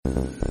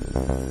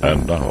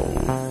And now,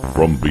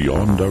 from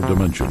beyond our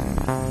dimension,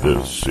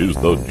 this is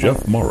the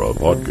Jeff Mara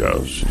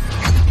Podcast.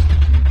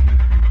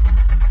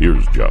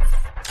 Here's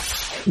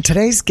Jeff.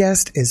 Today's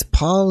guest is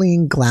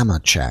Pauline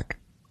Glamacek.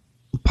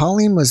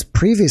 Pauline was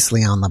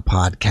previously on the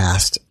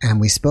podcast,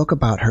 and we spoke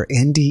about her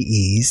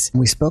NDEs.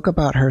 We spoke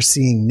about her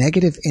seeing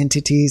negative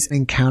entities,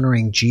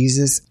 encountering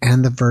Jesus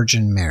and the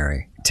Virgin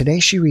Mary.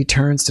 Today she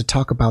returns to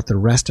talk about the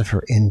rest of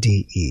her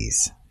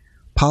NDEs.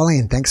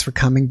 Pauline, thanks for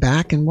coming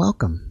back and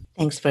welcome.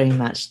 Thanks very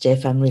much,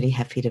 Jeff. I'm really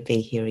happy to be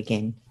here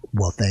again.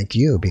 Well, thank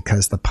you,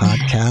 because the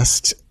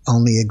podcast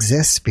only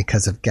exists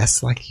because of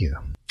guests like you.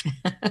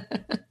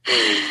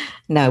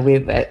 No,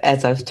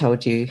 as I've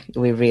told you,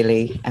 we're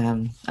really,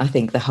 I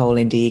think the whole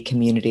NDE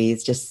community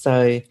is just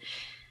so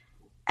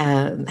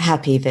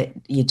happy that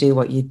you do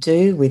what you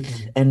do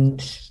with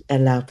and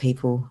allow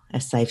people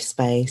a safe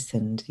space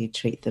and you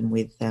treat them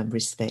with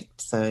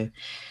respect. So,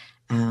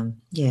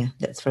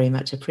 that's very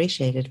much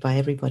appreciated by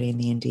everybody in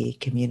the NDE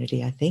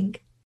community, I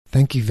think.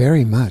 Thank you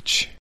very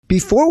much.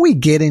 Before we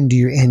get into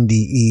your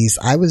NDEs,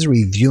 I was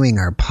reviewing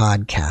our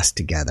podcast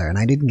together, and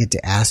I didn't get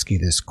to ask you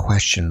this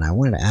question. And I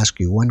wanted to ask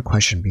you one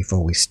question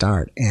before we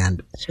start.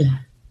 And Sure.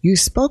 You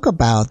spoke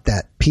about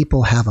that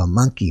people have a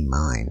monkey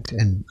mind,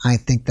 and I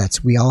think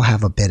we all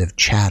have a bit of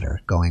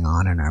chatter going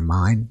on in our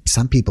mind.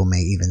 Some people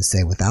may even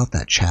say without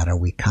that chatter,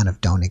 we kind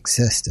of don't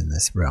exist in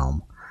this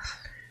realm.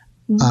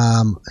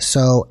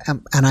 Mm-hmm.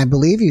 And I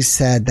believe you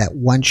said that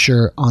once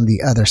you're on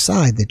the other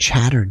side, the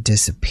chatter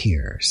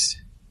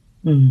disappears.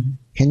 Mm-hmm.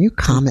 Can you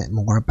comment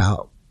more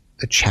about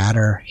the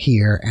chatter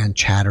here and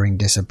chattering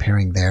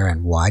disappearing there,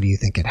 and why do you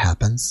think it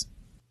happens?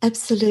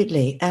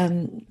 Absolutely.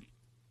 And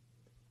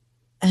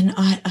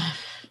I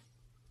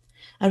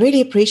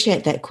really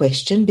appreciate that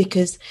question,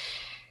 because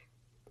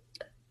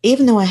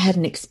even though I had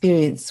an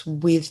experience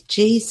with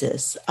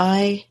Jesus,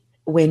 I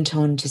went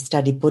on to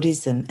study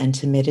Buddhism and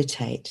to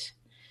meditate,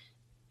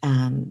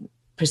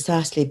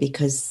 precisely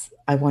because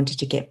I wanted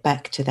to get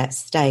back to that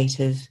state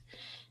of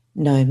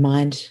no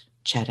mind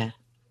chatter.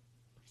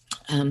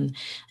 And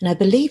I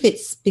believe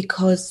it's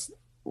because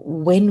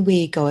when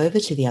we go over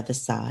to the other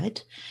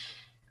side,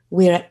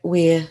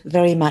 we're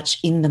very much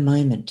in the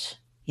moment.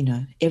 You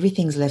know,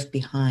 everything's left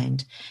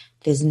behind.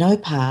 There's no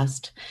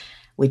past.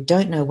 We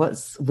don't know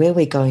where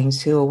we're going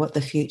to or what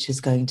the future's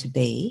going to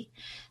be.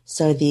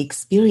 So the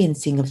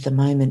experiencing of the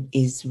moment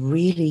is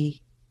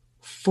really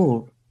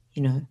full,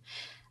 you know.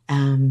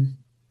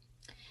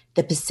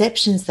 The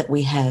perceptions that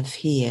we have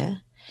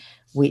here,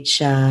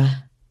 which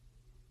are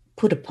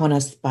put upon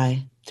us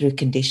through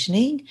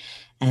conditioning,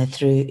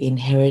 through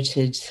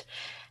inherited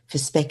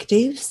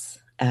perspectives,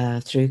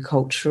 through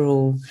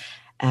cultural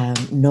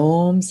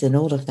norms and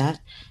all of that,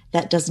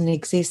 that doesn't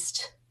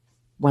exist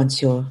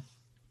once you're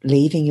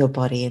leaving your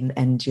body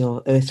and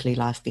your earthly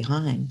life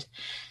behind.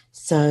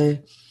 So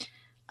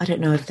I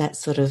don't know if that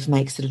sort of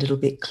makes it a little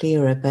bit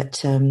clearer,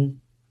 but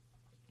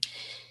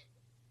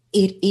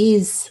it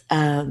is,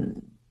 I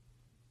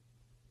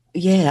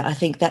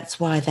think that's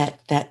why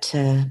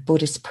that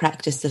Buddhist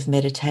practice of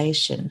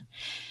meditation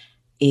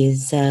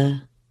is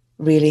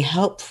really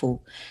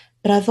helpful.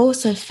 But I've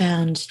also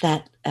found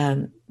that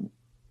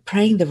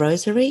praying the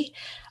rosary,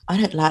 I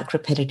don't like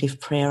repetitive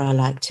prayer. I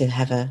like to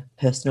have a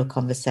personal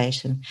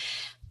conversation.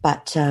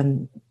 But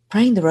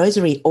praying the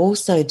rosary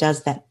also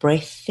does that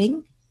breath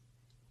thing.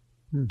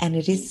 And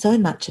it is so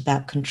much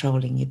about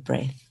controlling your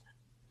breath,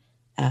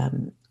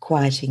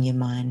 quieting your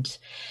mind.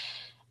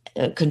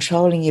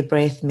 Controlling your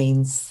breath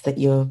means that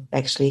you're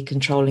actually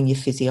controlling your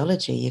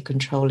physiology, you're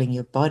controlling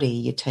your body,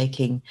 you're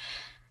taking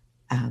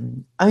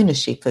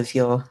ownership of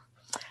your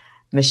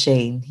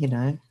machine, you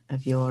know,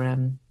 of your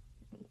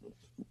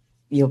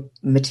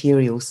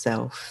material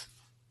self.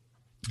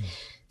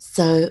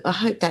 So I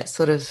hope that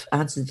sort of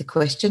answers the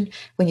question.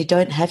 When you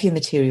don't have your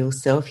material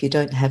self, you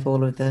don't have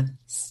all of the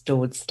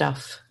stored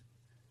stuff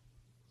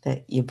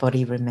that your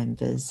body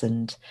remembers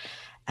and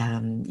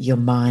your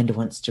mind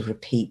wants to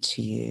repeat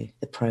to you,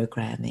 the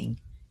programming,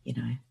 you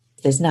know.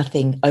 There's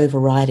nothing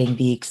overriding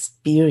the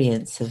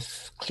experience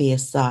of clear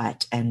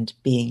sight and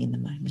being in the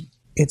moment.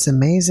 It's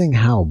amazing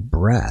how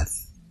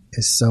breath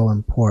is so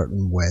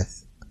important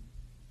with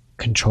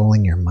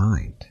controlling your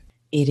mind.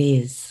 It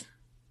is.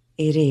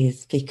 It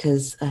is,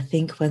 because I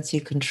think once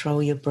you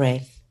control your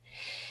breath,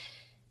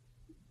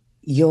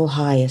 your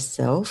higher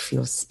self,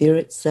 your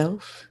spirit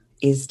self,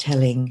 is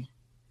saying,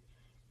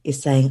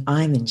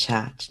 I'm in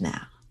charge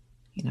now.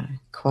 You know,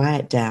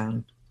 quiet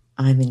down.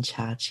 I'm in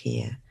charge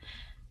here.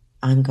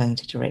 I'm going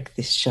to direct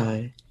this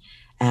show,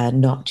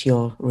 not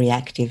your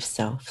reactive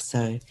self.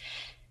 So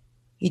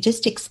you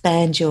just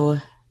expand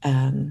your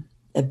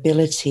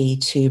ability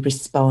to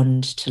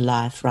respond to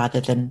life rather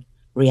than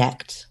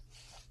react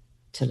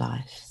to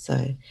life.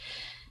 So,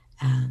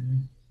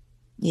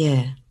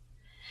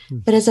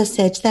 But as I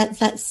said,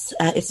 that's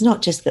it's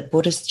not just that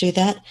Buddhists do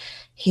that.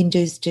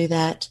 Hindus do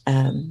that.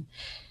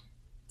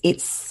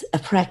 It's a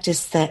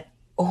practice that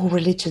all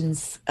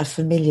religions are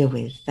familiar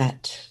with,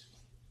 that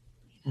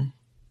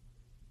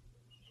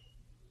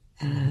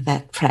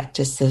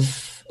practice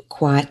of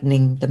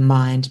quietening the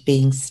mind,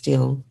 being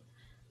still.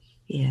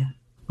 Yeah.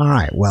 All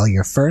right. Well,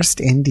 your first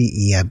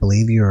NDE, I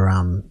believe you were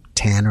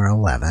 10 or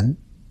 11.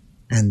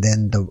 And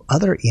then the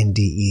other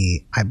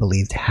NDE, I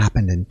believe,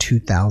 happened in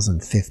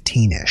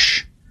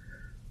 2015-ish.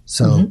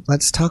 So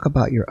let's talk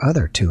about your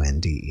other two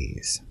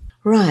NDEs.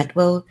 Right.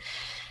 Well,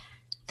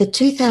 the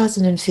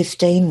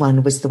 2015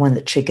 one was the one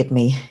that triggered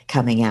me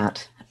coming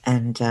out.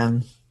 And,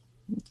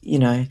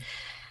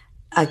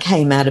 I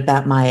came out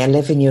about my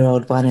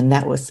 11-year-old one, and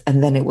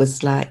then it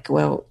was like,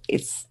 well,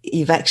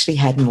 you've actually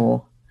had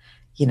more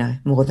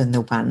than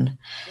the one.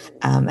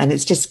 And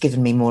it's just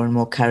given me more and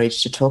more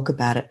courage to talk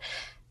about it.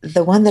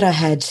 The one that I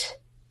had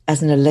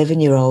as an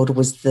 11-year-old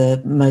was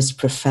the most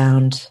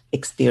profound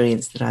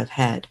experience that I've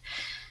had.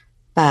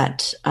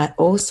 But I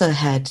also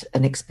had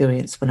an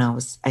experience when I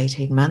was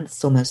 18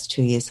 months, almost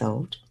 2 years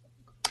old.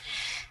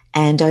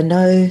 And I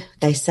know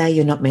they say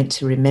you're not meant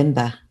to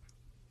remember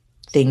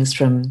things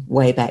from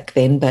way back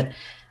then, but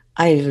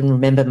I even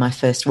remember my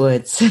first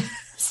words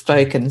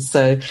spoken.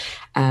 So,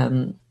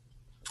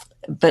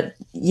 but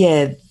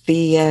yeah,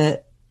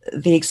 the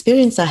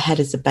experience I had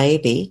as a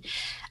baby,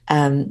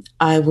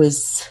 I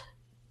was,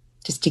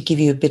 just to give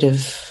you a bit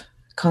of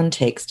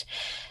context,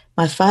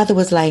 my father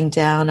was laying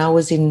down. I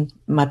was in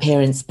my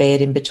parents'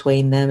 bed in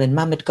between them, and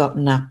Mum had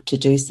gotten up to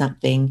do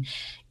something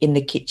in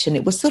the kitchen.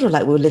 It was sort of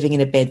like we were living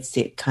in a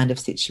bedsit kind of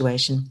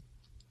situation.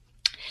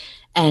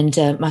 And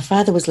my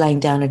father was laying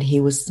down and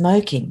he was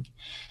smoking.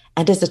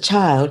 And as a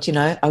child,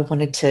 I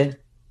wanted to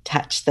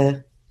touch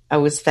I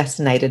was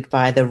fascinated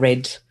by the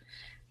red,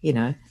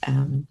 the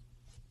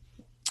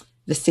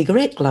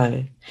cigarette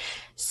glow.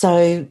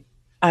 So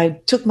I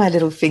took my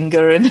little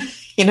finger and,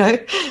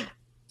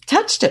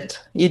 touched it.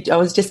 I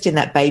was just in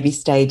that baby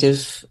stage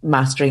of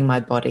mastering my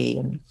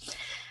body.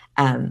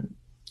 And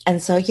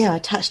so, I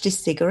touched his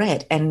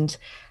cigarette, and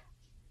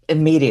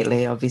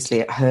immediately, obviously,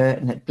 it hurt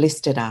and it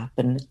blistered up,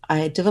 and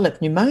I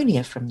developed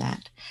pneumonia from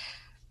that.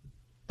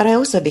 But I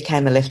also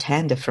became a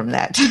left-hander from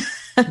that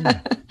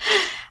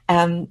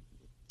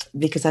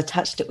because I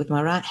touched it with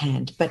my right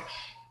hand. But,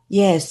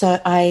 so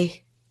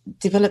I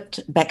developed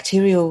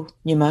bacterial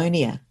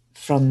pneumonia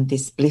from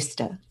this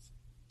blister.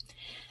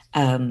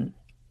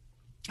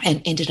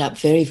 And ended up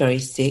very, very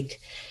sick.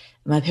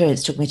 My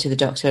parents took me to the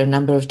doctor a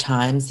number of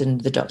times,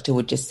 and the doctor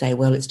would just say,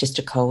 well, it's just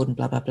a cold and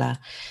blah, blah, blah.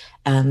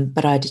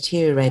 But I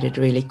deteriorated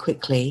really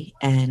quickly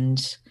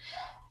and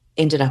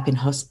ended up in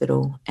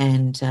hospital,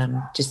 and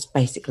just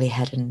basically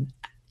had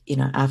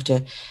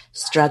after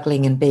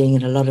struggling and being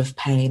in a lot of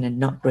pain and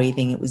not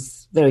breathing, it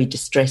was very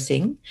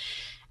distressing.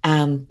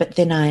 But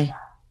then I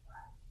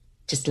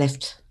just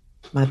left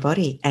my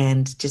body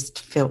and just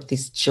felt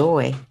this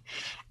joy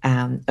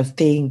of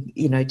being,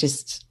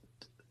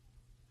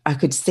 I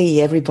could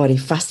see everybody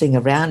fussing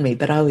around me,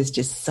 but I was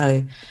just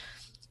so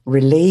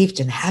relieved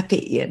and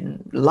happy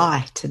and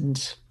light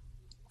and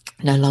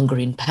no longer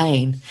in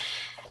pain.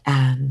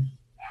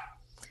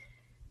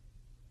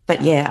 But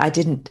I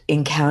didn't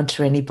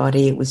encounter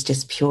anybody. It was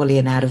just purely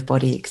an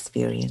out-of-body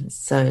experience.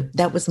 So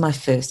that was my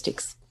first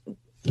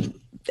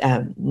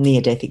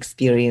near-death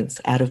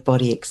experience,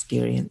 out-of-body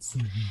experience.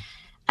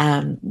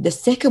 Mm-hmm. The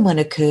second one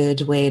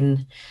occurred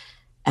when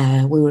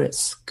I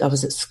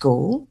was at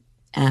school.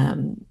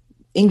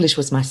 English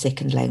was my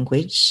second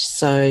language,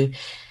 so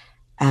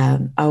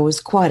I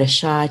was quite a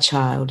shy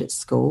child at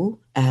school.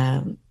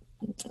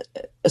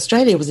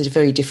 Australia was a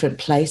very different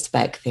place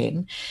back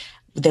then.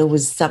 There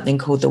was something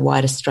called the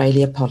White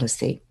Australia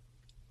policy.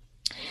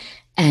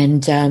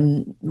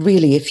 And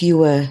really, if you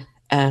were,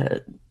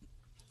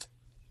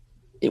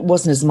 it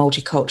wasn't as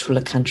multicultural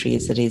a country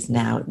as it is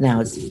now.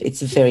 Now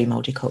it's a very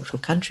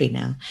multicultural country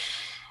now,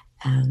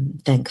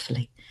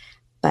 thankfully.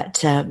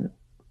 But,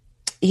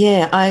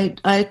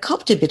 I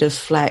copped a bit of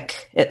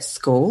flack at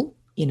school,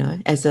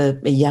 as a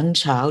young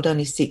child,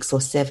 only 6 or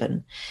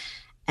 7.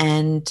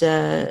 And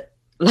I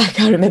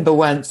remember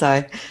once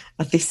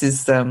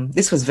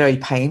this was very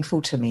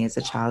painful to me as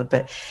a child,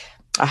 but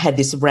I had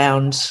this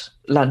round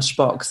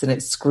lunchbox and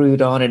it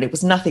screwed on, and it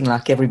was nothing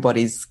like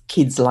everybody's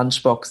kids'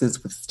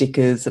 lunchboxes with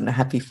stickers and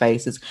happy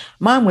faces.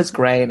 Mine was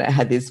grey and it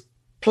had this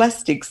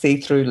plastic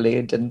see-through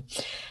lid, and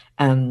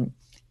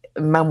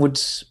Mum would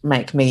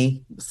make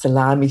me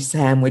salami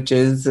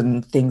sandwiches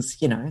and things,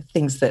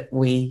 things that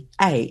we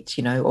ate,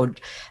 or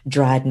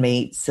dried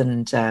meats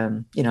and,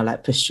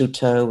 like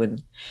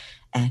prosciutto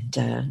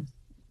and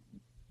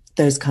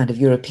those kind of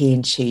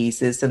European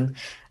cheeses. And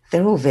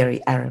they're all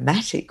very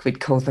aromatic, we'd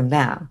call them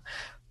now.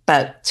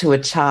 But to a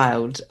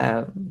child,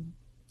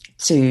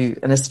 to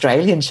an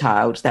Australian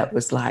child, that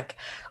was like,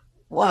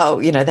 wow,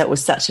 that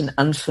was such an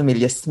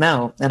unfamiliar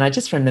smell. And I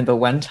just remember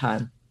one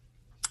time,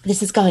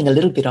 this is going a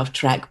little bit off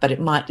track, but it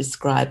might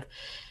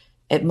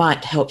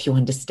help you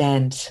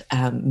understand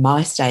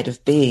my state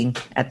of being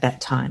at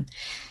that time.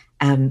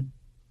 And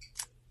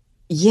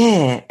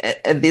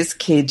this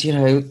kid,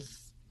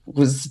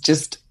 was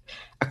just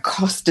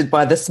accosted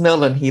by the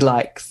smell, and he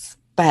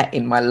spat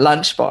in my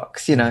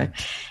lunchbox,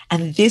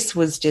 and this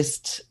was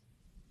just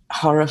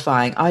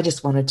horrifying. I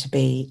just wanted to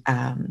be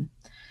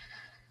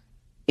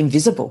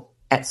invisible.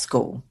 at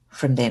school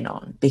from then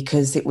on,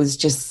 because it was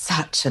just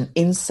such an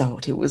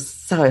insult. It was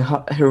so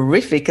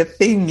horrific a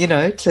thing,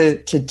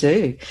 to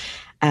do.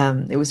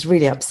 It was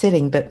really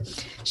upsetting.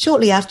 But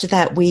shortly after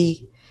that,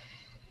 we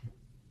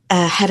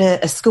had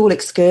a school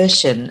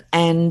excursion,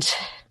 and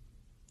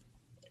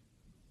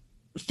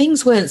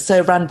things weren't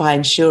so run by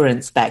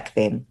insurance back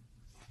then.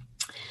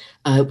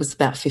 It was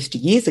about 50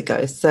 years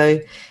ago. So,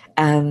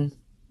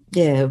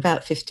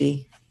 about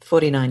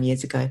 49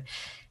 years ago.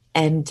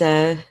 And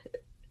the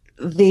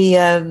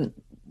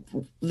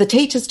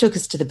teachers took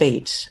us to the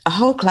beach, a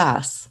whole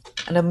class.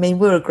 And I mean,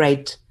 we were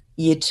grade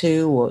year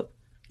 2 or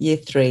year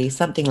 3,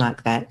 something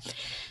like that.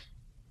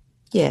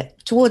 Yeah,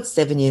 towards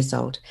 7 years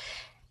old.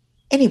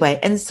 Anyway,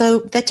 and so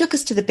they took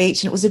us to the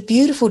beach, and it was a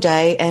beautiful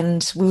day,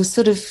 and we were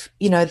sort of,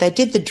 they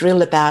did the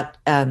drill about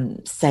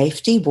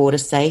safety, water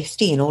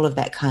safety and all of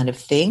that kind of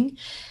thing.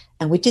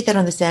 And we did that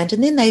on the sand,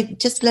 and then they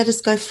just let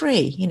us go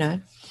free,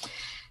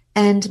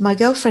 And my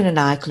girlfriend and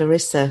I,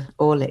 Clarissa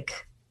Orlick,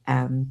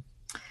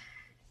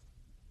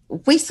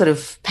 we sort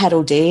of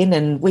paddled in,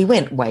 and we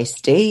went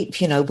waist deep.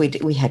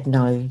 We had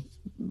no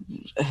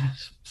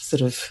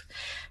sort of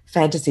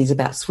fantasies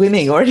about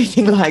swimming or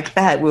anything like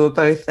that. We were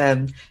both,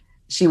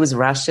 she was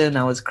Russian,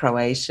 I was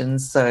Croatian.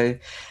 So,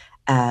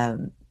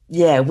 we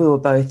were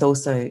both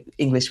also,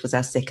 English was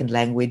our second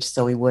language,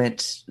 so we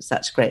weren't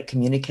such great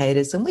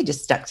communicators, and we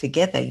just stuck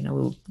together,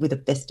 we were the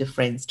best of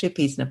friends, 2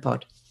 peas in a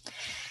pod.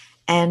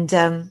 And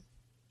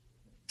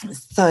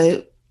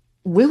so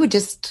we were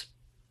just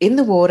in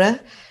the water,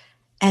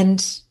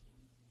 and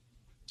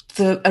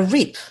a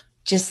rip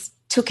just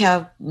took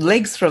our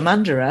legs from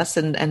under us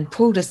and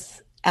pulled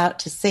us out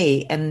to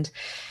sea. And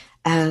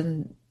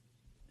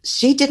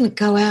she didn't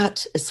go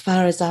out as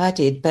far as I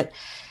did, but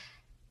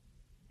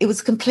it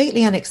was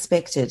completely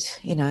unexpected.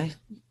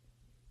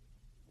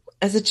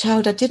 As a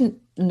child, I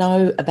didn't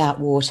know about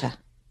water.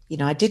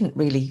 I didn't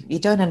really, you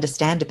don't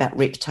understand about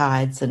rip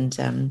tides and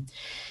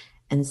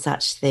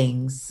such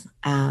things.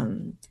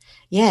 And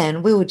I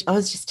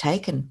was just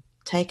taken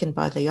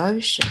by the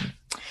ocean.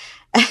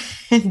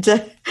 And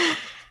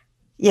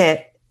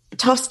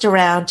tossed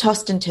around,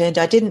 tossed and turned.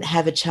 I didn't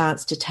have a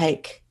chance to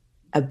take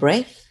a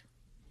breath.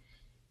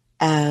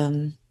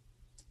 And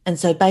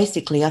so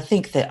basically, I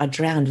think that I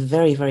drowned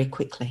very, very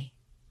quickly.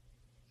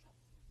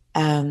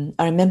 I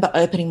remember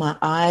opening my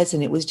eyes,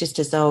 and it was just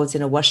as though I was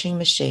in a washing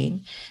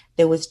machine.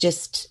 There was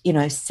just,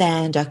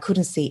 sand. I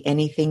couldn't see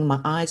anything. My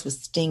eyes were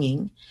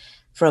stinging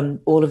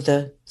from all of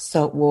the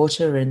salt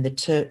water and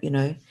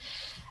the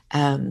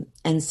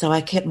and so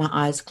I kept my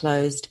eyes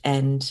closed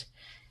and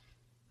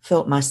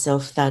felt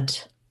myself thud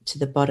to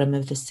the bottom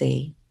of the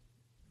sea,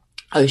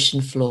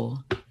 ocean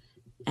floor.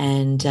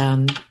 And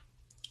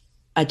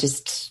I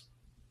just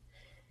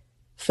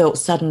felt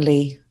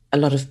suddenly a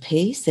lot of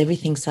peace.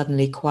 Everything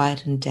suddenly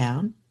quietened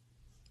down.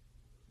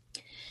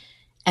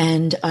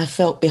 And I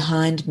felt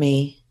behind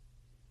me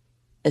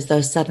as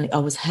though suddenly I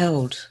was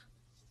held,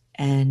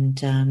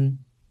 and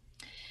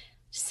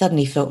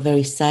suddenly felt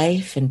very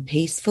safe and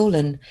peaceful.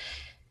 And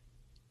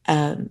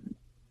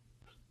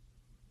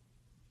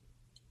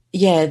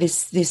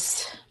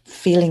this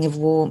feeling of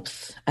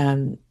warmth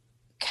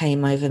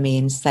came over me,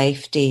 in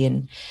safety,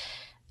 and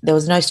there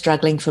was no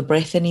struggling for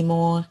breath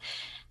anymore.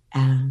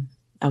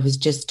 I was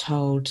just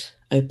told,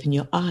 open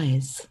your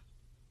eyes.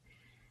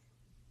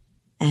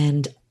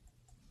 And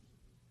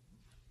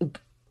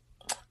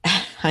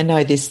I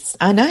know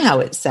how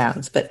it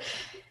sounds, but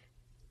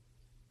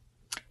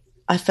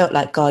I felt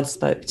like God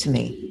spoke to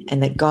me,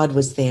 and that God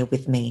was there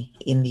with me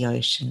in the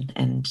ocean.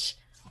 And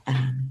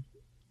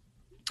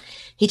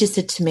he just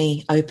said to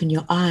me, open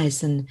your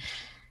eyes. And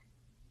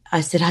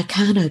I said, I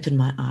can't open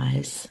my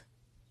eyes.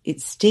 It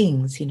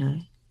stings,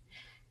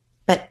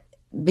 But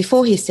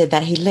before he said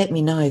that, he let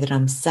me know that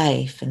I'm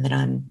safe and that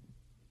I'm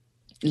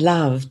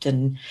loved.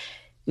 And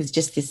it was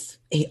just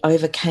he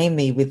overcame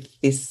me with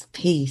this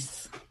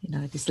peace,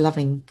 this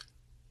loving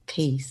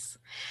peace.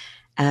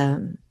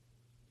 And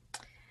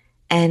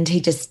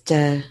he just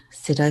said,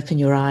 open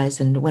your eyes.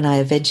 And when I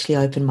eventually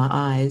opened my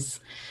eyes,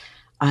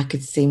 I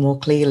could see more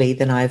clearly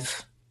than I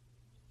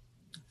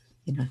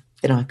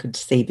could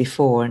see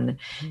before. And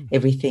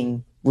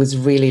everything was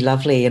really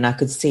lovely. And I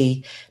could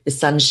see the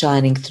sun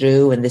shining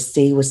through, and the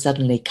sea was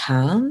suddenly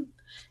calm.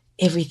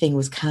 Everything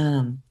was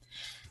calm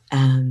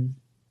and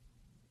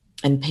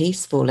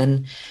peaceful.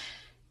 And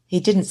he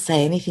didn't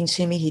say anything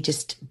to me. He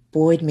just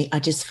buoyed me. I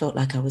just felt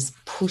like I was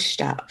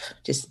pushed up,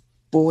 just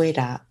buoyed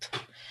up.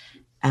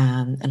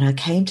 And I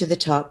came to the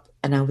top,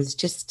 and I was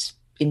just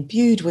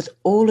imbued with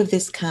all of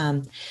this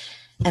calm.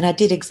 And I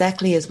did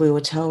exactly as we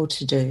were told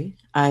to do.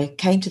 I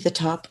came to the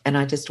top, and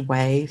I just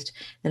waved,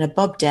 and I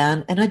bobbed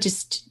down, and I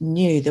just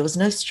knew there was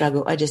no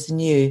struggle. I just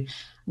knew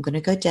I'm going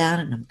to go down,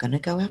 and I'm going to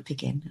go up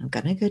again. I'm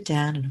going to go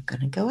down, and I'm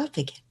going to go up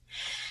again.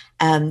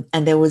 And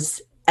there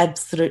was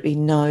absolutely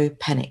no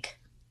panic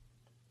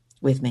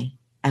with me.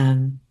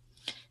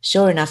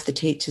 Sure enough, the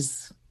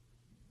teachers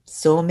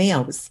saw me. I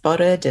was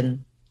spotted,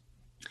 and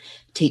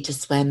teacher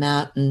swam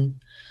out and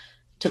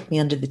took me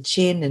under the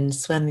chin and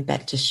swam me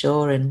back to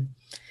shore. And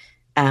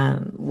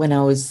When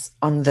I was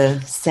on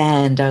the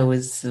sand, I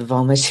was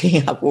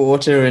vomiting up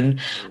water, and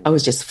I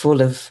was just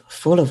full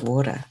of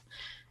water.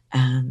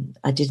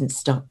 I didn't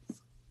stop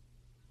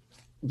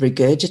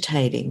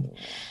regurgitating.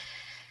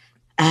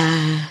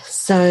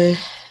 So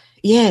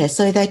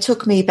they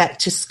took me back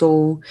to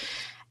school,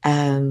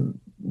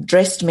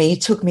 dressed me,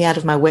 took me out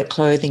of my wet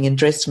clothing and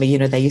dressed me.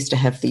 They used to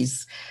have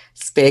these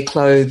spare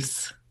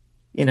clothes,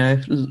 in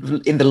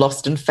the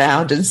lost and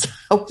found. And so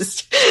I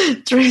was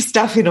dressed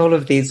up in all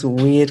of these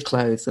weird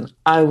clothes. And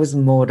I was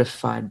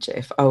mortified,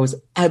 Jeff. I was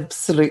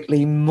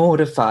absolutely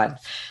mortified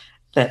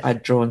that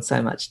I'd drawn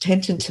so much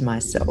attention to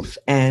myself.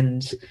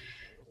 And,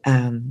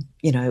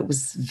 it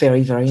was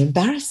very, very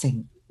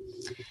embarrassing.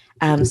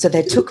 So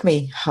they took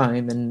me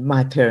home, and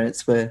my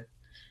parents were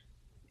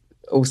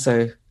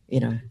also,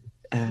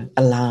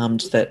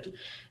 alarmed that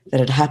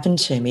had happened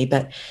to me.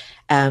 But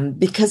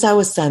because I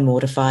was so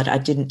mortified, I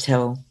didn't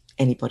tell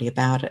anybody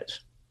about it,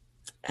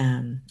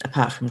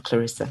 apart from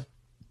Clarissa.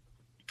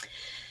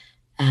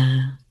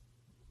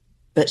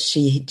 But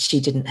she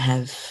didn't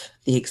have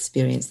the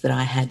experience that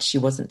I had. She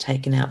wasn't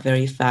taken out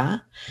very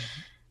far.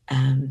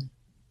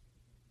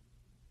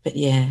 But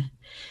yeah,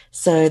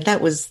 so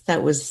that was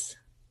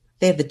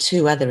they're the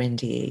two other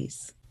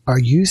NDEs. Are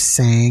you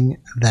saying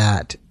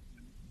that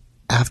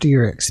after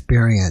your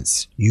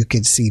experience, you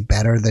could see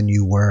better than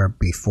you were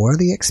before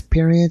the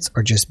experience,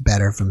 or just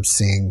better from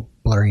seeing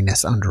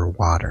blurriness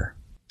underwater?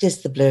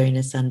 Just the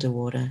blurriness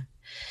underwater.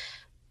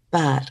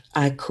 But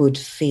I could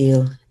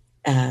feel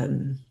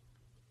there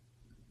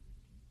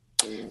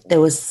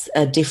was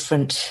I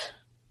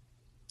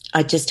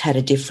just had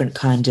a different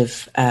kind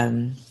of,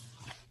 I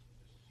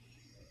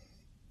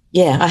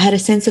had a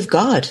sense of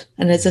God.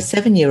 And as a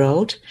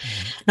 7-year-old,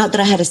 not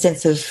that I had a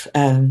sense of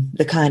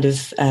the kind of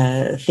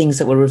things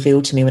that were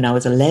revealed to me when I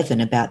was 11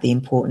 about the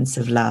importance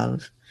of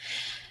love,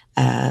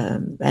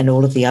 and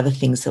all of the other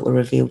things that were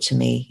revealed to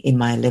me in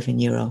my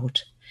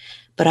 11-year-old.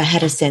 But I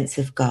had a sense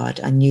of God.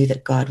 I knew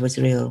that God was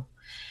real.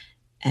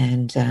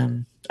 And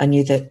I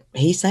knew that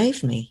he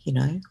saved me,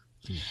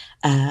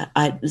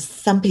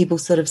 Some people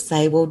sort of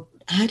say, well,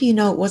 how do you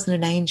know it wasn't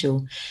an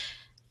angel?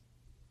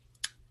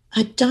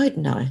 I don't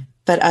know.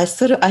 But I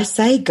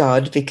say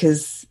God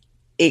because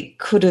it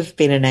could have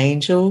been an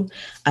angel.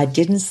 I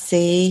didn't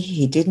see,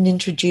 he didn't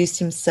introduce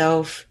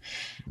himself,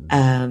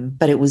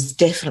 but it was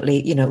definitely,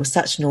 it was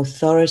such an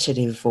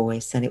authoritative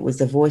voice, and it was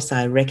a voice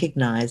I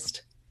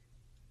recognized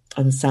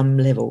on some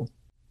level.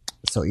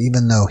 So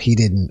even though he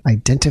didn't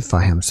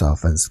identify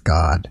himself as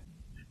God,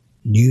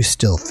 you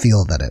still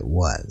feel that it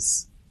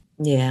was?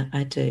 Yeah,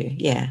 I do.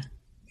 Yeah.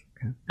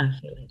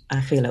 Okay.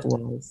 I feel it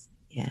was.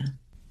 Yeah.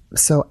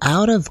 So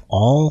out of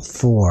all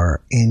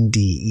 4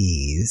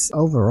 NDEs,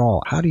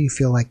 overall, how do you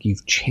feel like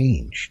you've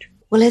changed?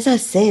 Well, as I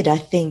said, I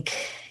think,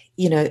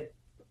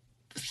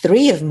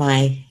 3 of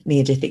my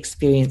near-death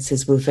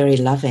experiences were very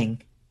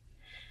loving,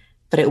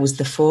 but it was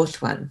the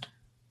 4th one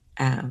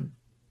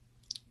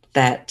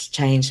that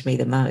changed me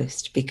the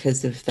most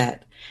because of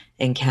that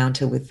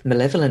encounter with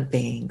malevolent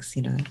beings,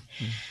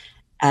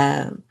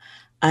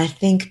 I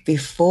think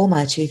before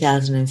my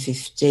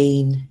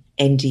 2015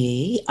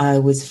 NDE, I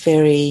was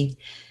very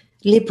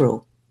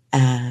liberal,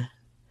 and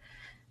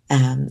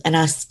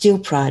I still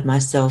pride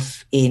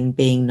myself in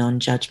being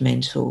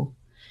non-judgmental,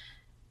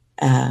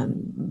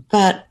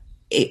 but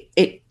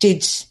it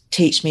did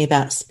teach me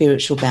about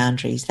spiritual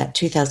boundaries, that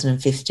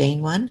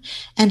 2015 one,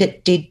 and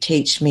it did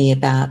teach me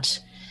about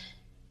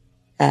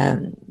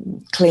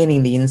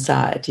cleaning the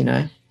inside,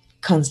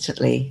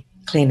 constantly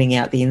cleaning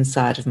out the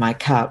inside of my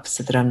cup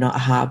so that I'm not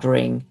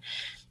harboring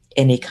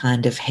any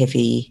kind of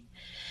heavy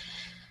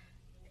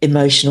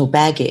emotional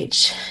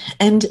baggage.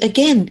 And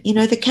again,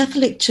 the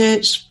Catholic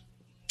Church,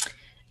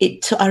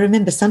 I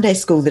remember Sunday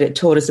school that it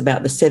taught us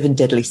about the 7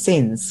 deadly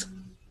sins.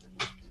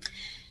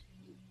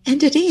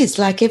 And it is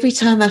like every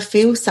time I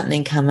feel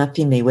something come up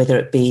in me, whether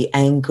it be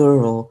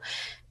anger or,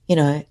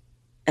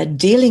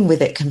 dealing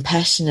with it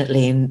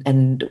compassionately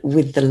and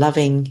with the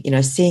loving,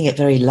 seeing it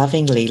very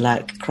lovingly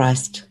like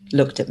Christ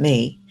looked at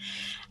me,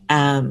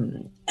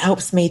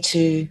 helps me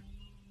to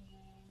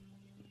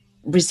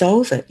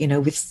resolve it,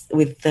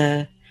 with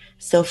the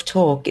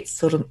self-talk.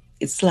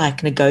 It's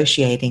like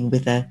negotiating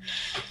with a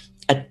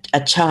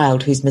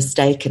child who's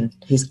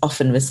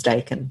often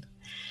mistaken.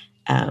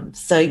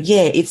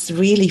 It's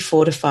really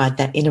fortified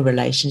that inner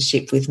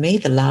relationship with me,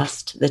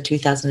 the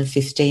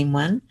 2015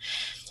 one.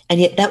 And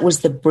yet that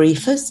was the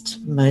briefest,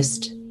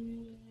 most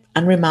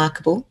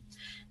unremarkable.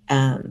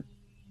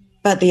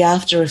 But the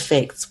after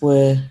effects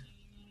were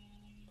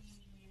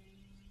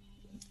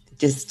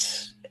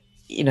just,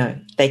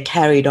 they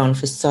carried on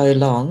for so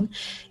long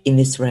in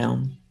this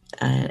realm,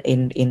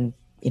 in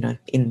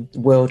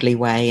worldly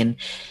way. And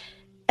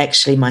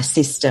actually my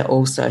sister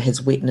also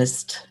has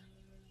witnessed,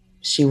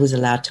 she was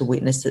allowed to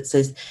witness it.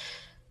 So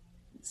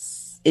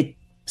it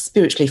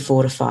spiritually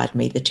fortified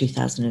me, the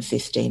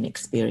 2015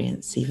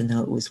 experience, even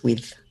though it was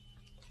with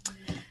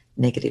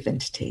negative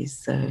entities.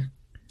 So,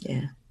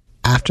 yeah.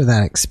 After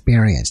that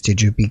experience,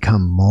 did you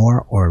become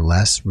more or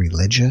less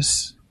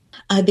religious?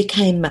 I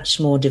became much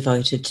more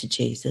devoted to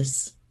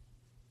Jesus.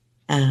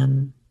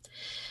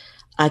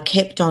 I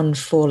kept on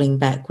falling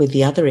back with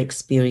the other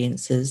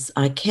experiences.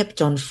 I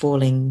kept on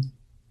falling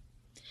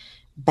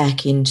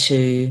back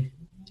into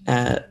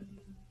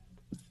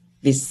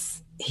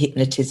this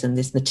hypnotism,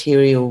 this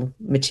material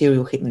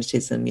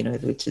hypnotism,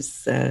 which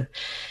is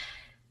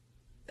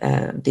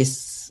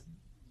this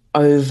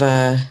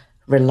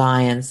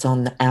over-reliance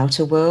on the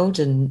outer world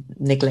and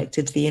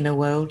neglected the inner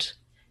world.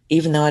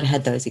 Even though I'd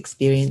had those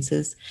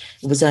experiences,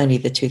 it was only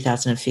the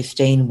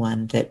 2015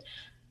 one that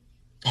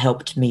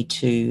helped me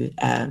to,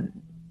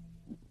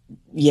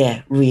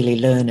 really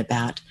learn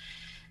about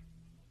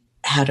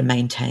how to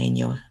maintain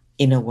your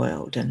inner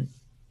world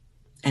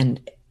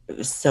and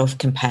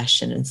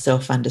self-compassion and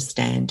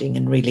self-understanding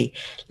and really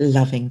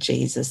loving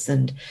Jesus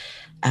and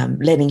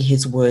letting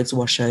his words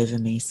wash over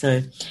me.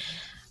 So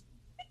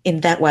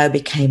in that way, I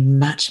became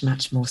much,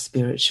 much more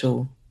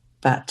spiritual.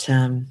 But,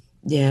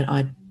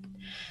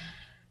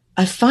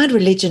 I find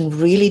religion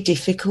really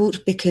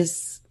difficult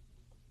because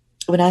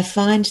when I've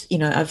found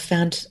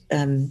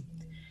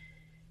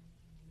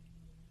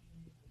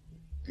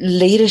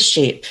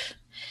leadership,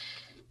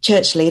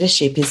 church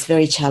leadership is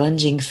very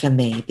challenging for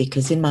me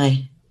because in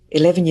my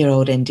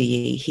 11-year-old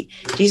NDE,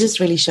 Jesus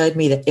really showed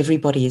me that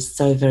everybody is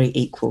so very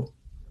equal.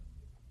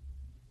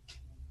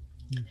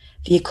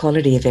 The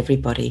equality of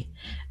everybody.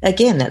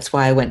 Again, that's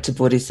why I went to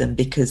Buddhism,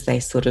 because they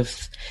sort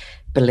of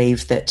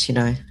believe that,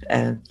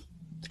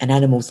 an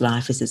animal's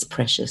life is as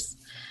precious.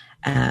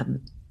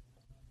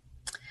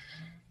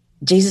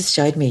 Jesus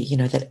showed me,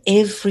 that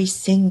every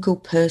single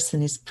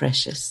person is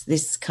precious.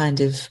 This kind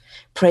of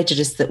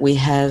prejudice that we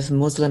have,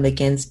 Muslim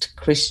against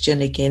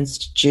Christian,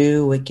 against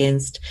Jew,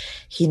 against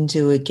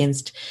Hindu,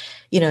 against,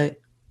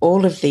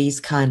 all of these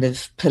kind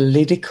of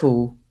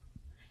political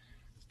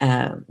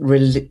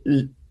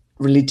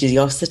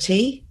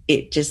religiosity,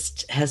 it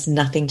just has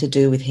nothing to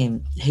do with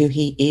him, who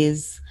he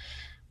is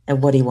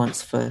and what he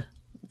wants for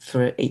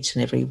each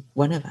and every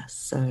one of us.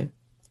 So,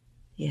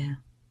 yeah.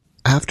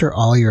 After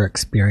all your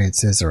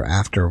experiences, or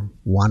after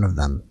one of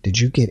them, did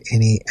you get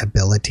any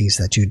abilities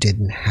that you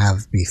didn't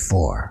have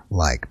before,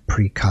 like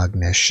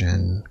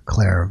precognition,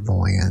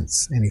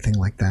 clairvoyance, anything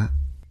like that?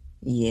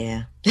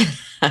 Yeah,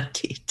 I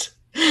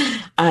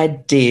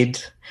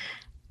did.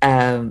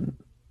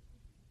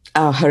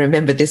 I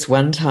remember this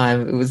one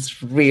time. It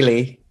was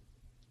really,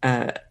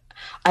 I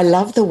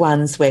love the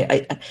ones where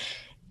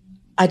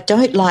I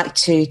don't like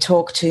to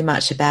talk too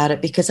much about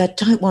it because I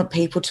don't want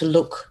people to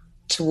look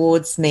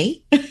towards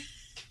me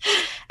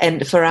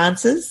and for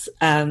answers.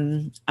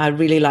 I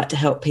really like to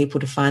help people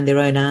to find their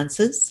own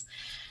answers.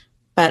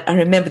 But I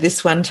remember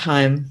this one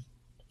time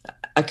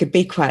I could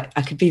be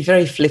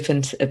very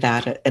flippant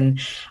about it. And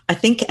I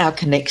think our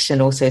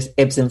connection also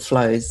ebbs and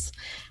flows.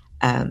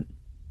 Our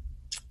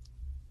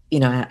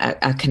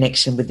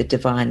connection with the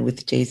divine,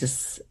 with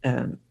Jesus,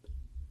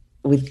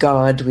 with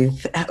God,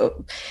 with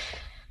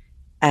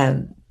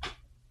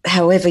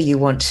however you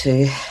want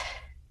to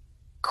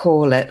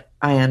call it.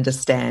 I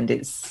understand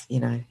it's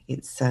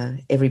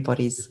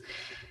everybody's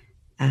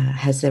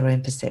has their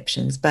own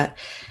perceptions. But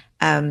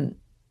one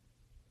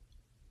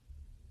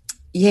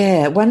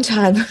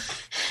time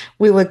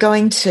we were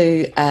going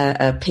to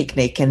a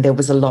picnic and there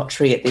was a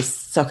lottery at this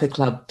soccer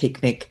club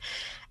picnic.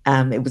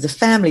 It was a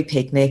family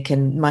picnic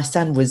and my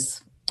son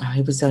was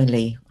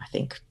only, I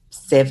think,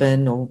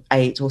 7 or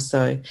 8 or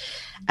so.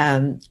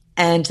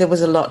 And there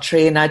was a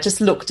lottery and I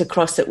just looked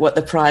across at what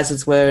the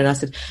prizes were and I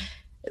said,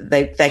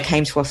 they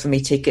came to offer me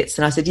tickets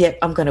and I said, yeah,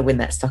 I'm going to win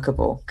that soccer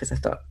ball, because I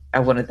thought I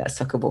wanted that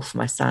soccer ball for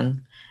my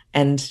son.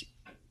 And,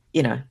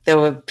 there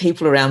were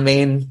people around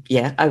me and,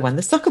 I won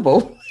the soccer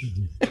ball.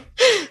 Mm-hmm.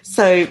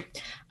 So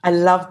I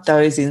loved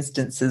those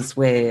instances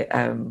where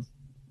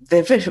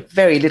they're very,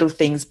 very little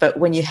things, but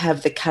when you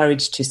have the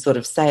courage to sort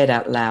of say it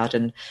out loud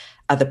and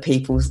other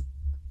people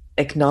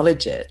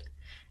acknowledge it,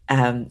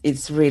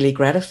 it's really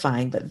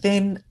gratifying. But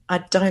then I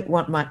don't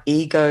want my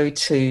ego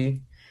to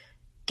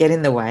get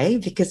in the way,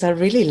 because I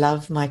really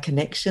love my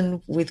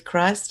connection with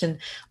Christ, and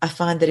I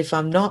find that if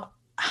I'm not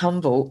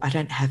humble, I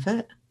don't have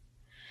it.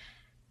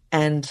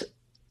 And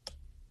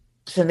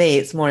for me,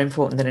 it's more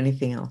important than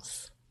anything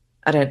else.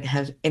 I don't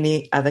have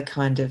any other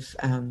kind of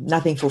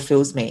nothing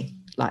fulfills me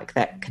like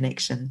that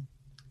connection.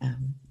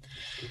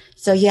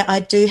 So yeah, I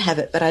do have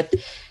it, but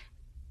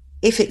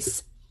if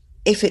it's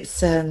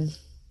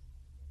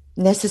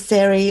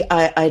necessary,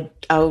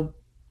 I'll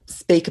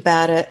speak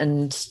about it,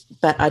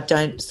 but I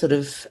don't sort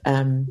of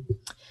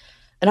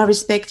and I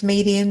respect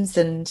mediums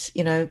and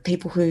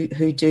people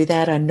who do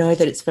that. I know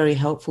that it's very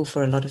helpful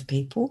for a lot of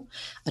people.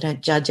 I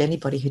don't judge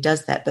anybody who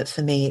does that, but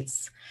for me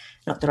it's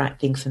not the right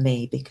thing for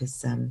me,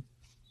 because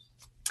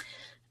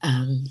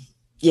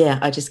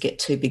I just get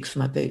too big for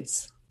my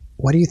boots.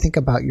 What do you think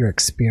about your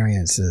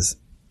experiences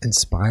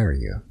inspire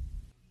you?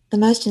 The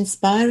most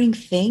inspiring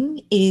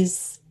thing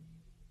is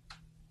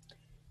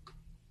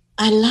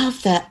I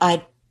love that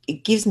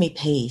it gives me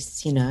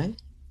peace,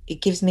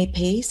 It gives me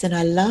peace, and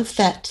I love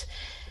that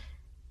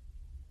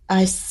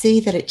I see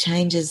that it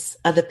changes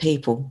other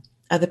people.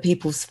 other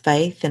people's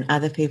faith and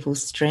other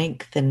people's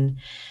strength. And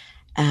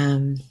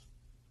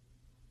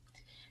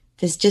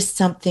there's just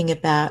something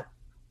about,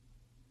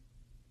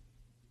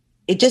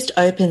 it just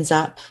opens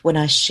up when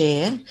I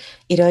share,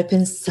 it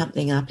opens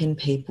something up in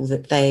people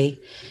that they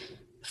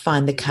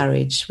find the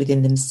courage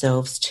within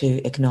themselves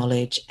to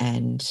acknowledge.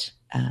 And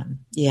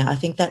I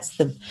think that's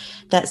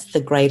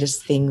the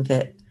greatest thing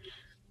that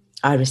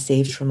I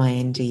received from my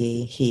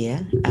NDE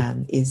here,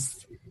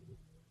 is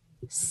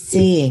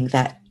seeing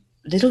that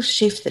little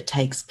shift that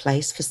takes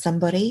place for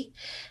somebody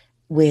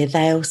where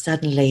they'll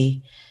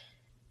suddenly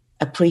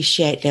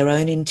appreciate their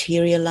own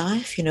interior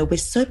life. You know, we're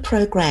so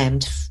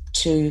programmed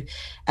to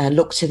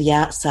look to the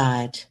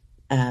outside,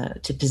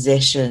 to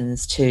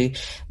possessions, to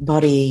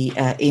body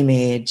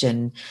image,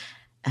 and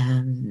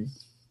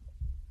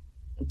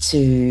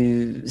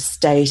to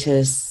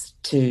status,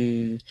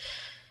 to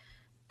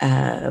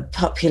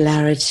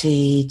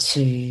popularity,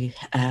 to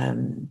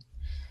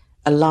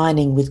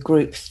aligning with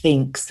group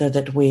think so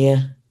that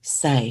we're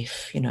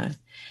safe, you know.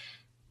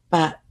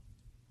 But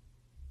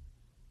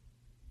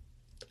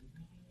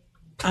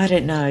I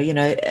don't know, you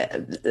know,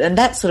 and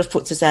that sort of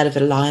puts us out of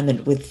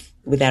alignment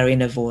with our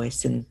inner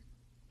voice. And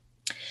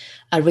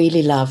I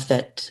really love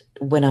that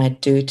when I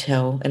do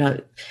tell,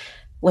 and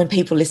when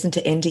people listen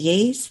to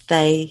NDEs,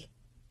 they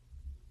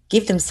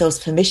give themselves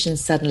permission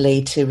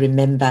suddenly to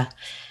remember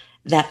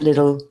that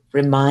little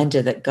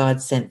reminder that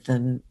God sent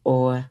them,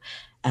 or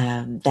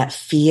that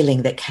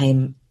feeling that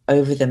came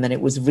over them, and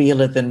it was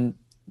realer than,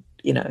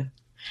 you know,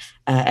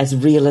 as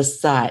real as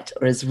sight,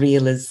 or as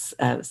real as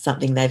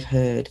something they've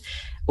heard,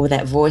 or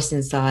that voice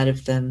inside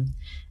of them.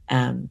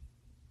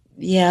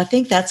 I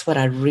think that's what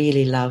I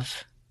really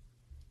love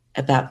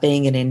about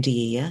being an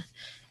NDEer,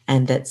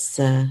 and that's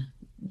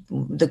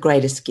the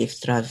greatest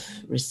gift that I've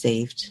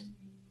received.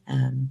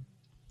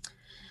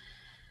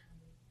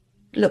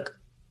 Look,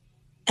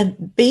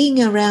 and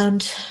being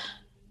around,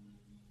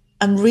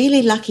 I'm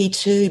really lucky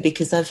too,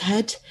 because I've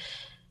had,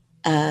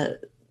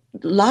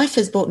 life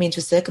has brought me into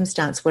a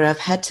circumstance where I've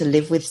had to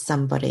live with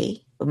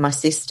somebody, my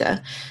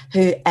sister,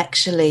 who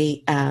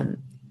actually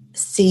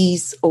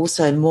sees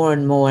also more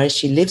and more as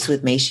she lives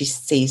with me, she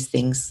sees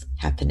things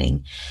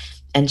happening,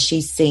 and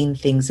she's seen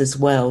things as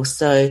well.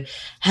 So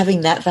having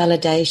that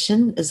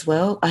validation as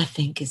well, I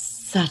think, is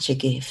such a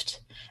gift.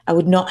 I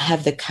would not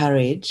have the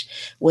courage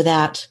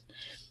without,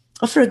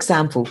 for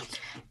example,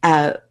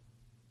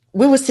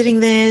 we were sitting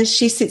there,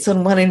 she sits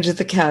on one end of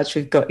the couch,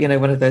 we've got, you know,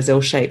 one of those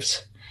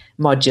L-shaped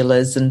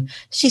modulars, and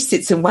she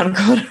sits in one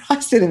corner, I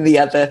sit in the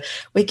other.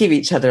 We give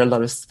each other a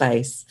lot of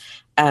space.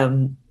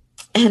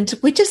 And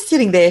we're just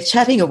sitting there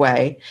chatting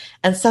away,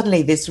 and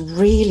suddenly this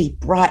really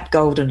bright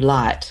golden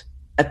light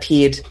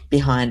appeared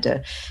behind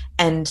her.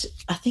 And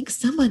I think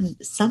someone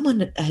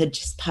had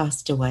just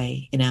passed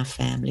away in our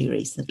family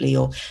recently,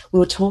 or we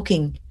were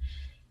talking,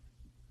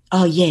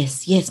 oh,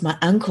 yes, my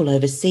uncle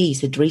overseas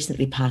had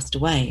recently passed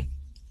away.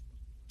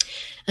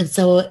 And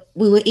so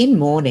we were in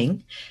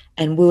mourning,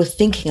 and we were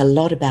thinking a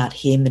lot about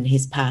him and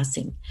his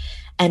passing.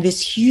 And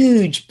this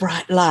huge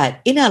bright light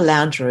in our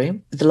lounge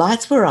room, the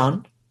lights were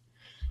on,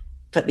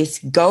 but this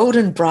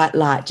golden bright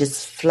light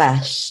just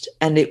flashed,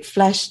 and it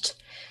flashed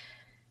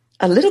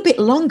a little bit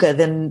longer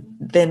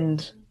than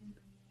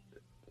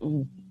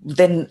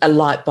a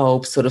light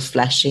bulb sort of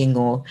flashing,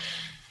 or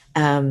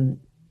and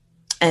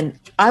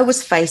I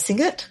was facing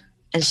it,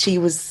 and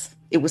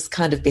it was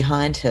kind of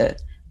behind her,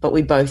 but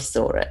we both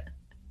saw it,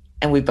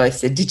 and we both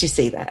said, "Did you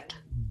see that?"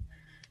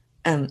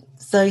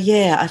 So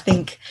yeah, I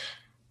think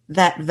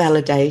that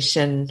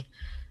validation,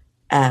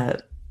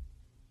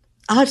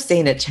 I've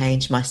seen it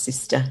change my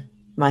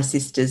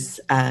sister's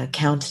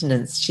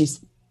countenance.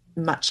 She's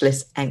much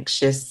less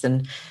anxious,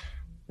 and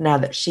now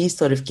that she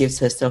sort of gives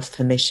herself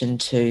permission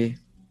to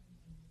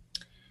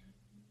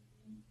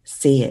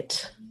see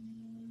it.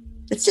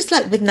 It's just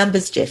like with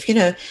numbers, Jeff. You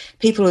know,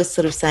 people are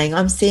sort of saying,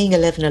 I'm seeing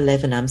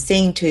 1111, I'm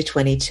seeing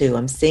 222,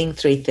 I'm seeing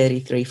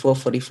 333,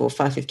 444,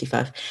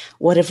 555,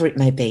 whatever it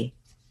may be.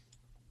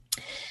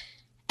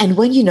 And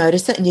when you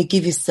notice it and you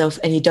give yourself,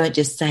 and you don't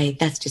just say,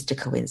 that's just a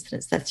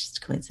coincidence, that's just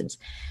a coincidence.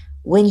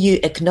 When you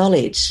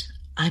acknowledge,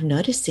 I'm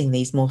noticing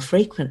these more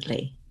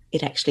frequently,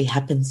 it actually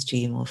happens to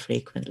you more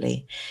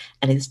frequently.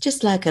 And it's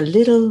just like a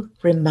little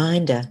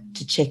reminder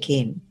to check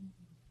in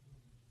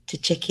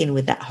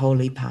with that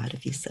holy part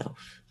of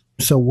yourself.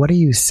 So what are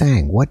you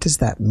saying? What does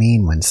that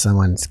mean when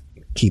someone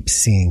keeps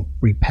seeing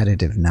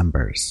repetitive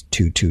numbers,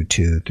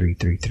 222,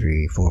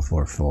 333,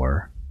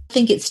 444? I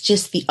think it's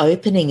just the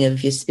opening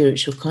of your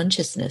spiritual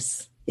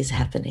consciousness is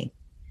happening.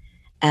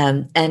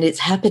 And it's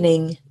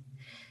happening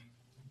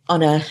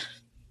on a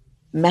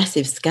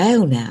massive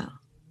scale now.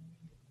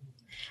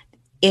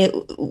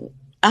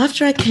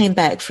 After I came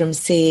back from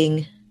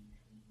seeing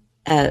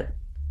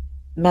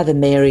Mother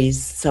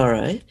Mary's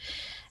sorrow,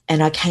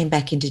 and I came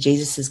back into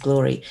Jesus's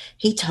glory,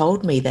 he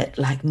told me that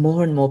like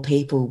more and more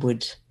people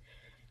would,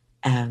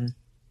 that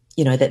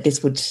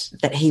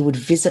he would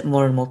visit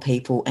more and more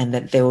people, and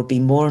that there would be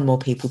more and more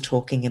people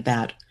talking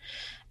about,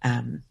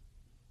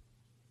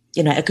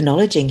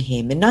 acknowledging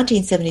him. In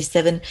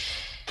 1977,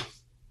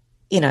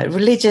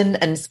 religion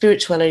and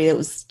spirituality,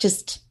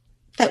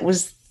 that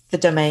was the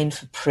domain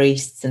for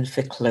priests and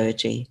for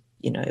clergy.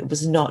 It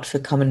was not for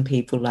common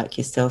people like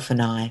yourself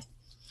and I.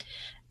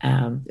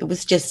 It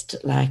was just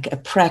like a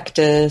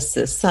practice,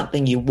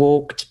 something you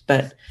walked,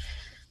 but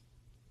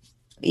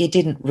you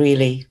didn't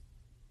really,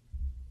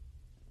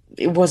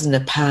 it wasn't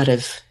a part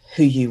of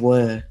who you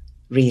were,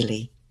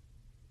 really.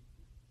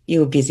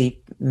 You were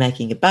busy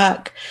making a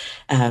buck,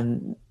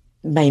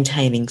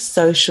 maintaining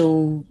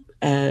social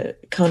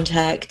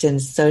contact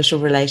and social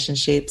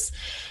relationships,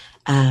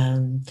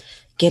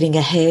 getting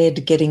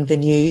ahead, getting the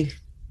new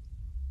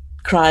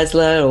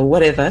Chrysler or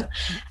whatever.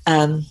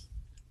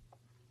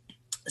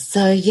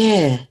 So,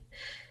 yeah,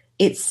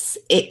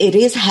 it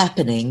is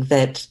happening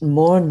that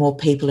more and more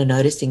people are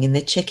noticing, and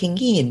they're checking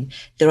in.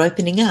 They're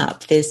opening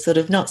up. They're sort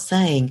of not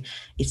saying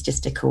it's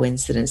just a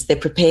coincidence. They're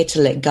prepared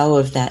to let go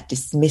of that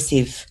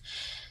dismissive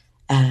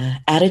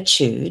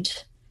attitude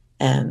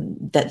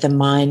that the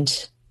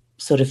mind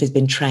sort of has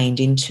been trained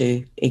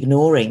into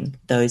ignoring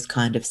those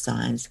kind of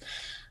signs.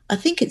 I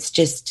think it's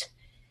just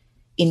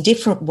in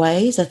different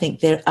ways. I think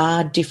there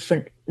are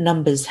different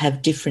numbers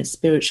have different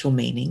spiritual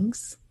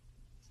meanings.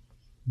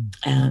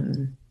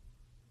 I'm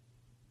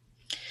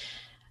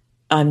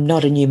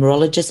not a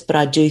numerologist, but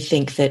I do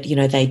think that,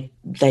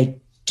 they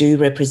do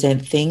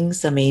represent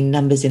things. I mean,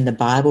 numbers in the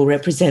Bible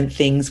represent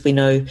things. We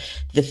know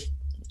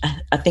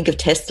I think of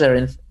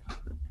Tesla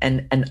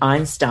and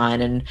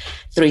Einstein and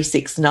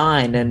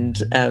 369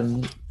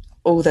 and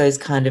all those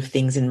kind of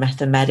things in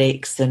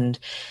mathematics. And,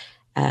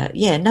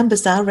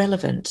 numbers are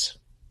relevant.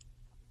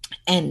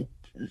 And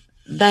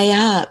they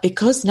are,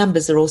 because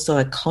numbers are also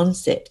a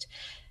concept,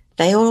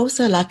 they are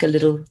also like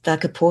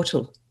a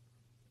portal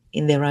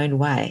in their own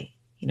way,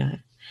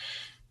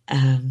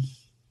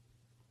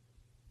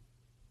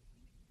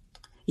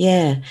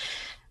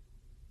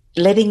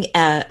 letting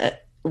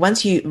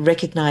once you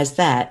recognize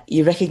that,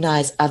 you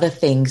recognize other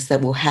things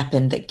that will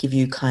happen that give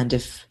you kind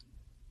of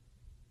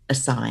a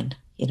sign,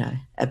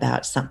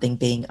 about something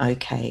being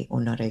okay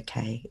or not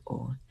okay,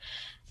 or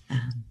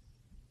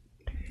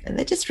and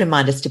they just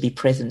remind us to be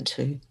present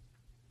too.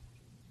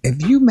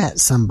 If you met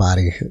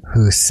somebody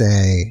who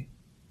say,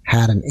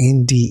 had an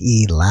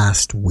NDE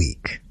last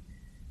week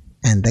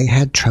and they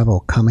had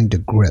trouble coming to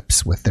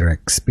grips with their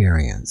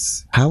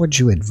experience, how would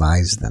you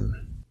advise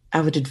them?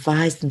 I would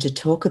advise them to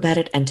talk about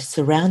it and to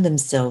surround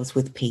themselves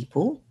with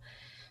people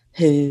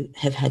who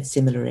have had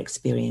similar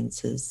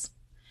experiences.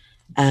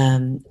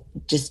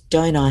 Just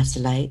don't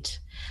isolate.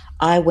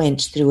 I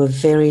went through a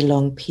very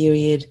long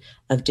period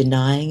of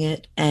denying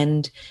it,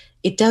 and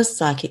it does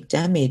psychic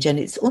damage, and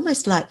it's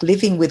almost like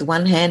living with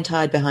one hand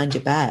tied behind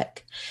your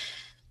back.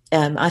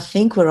 I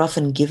think we're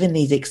often given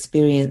these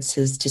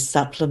experiences to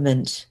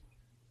supplement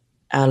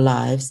our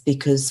lives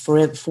because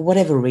for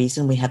whatever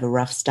reason we have a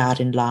rough start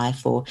in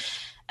life or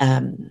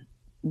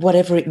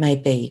whatever it may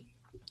be.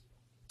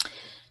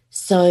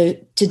 So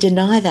to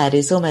deny that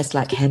is almost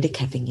like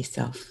handicapping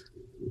yourself.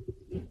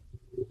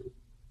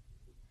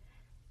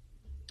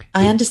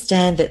 I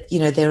understand that,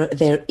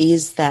 there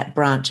is that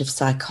branch of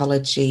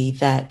psychology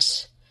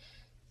that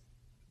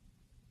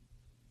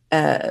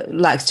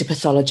likes to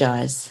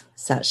pathologize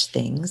such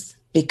things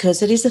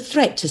because it is a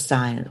threat to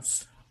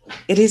science.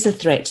 It is a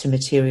threat to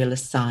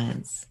materialist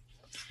science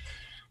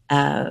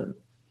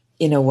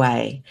in a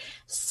way.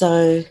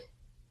 So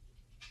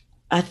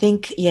I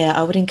think,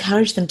 I would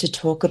encourage them to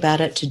talk about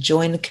it, to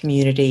join the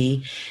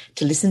community,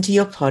 to listen to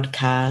your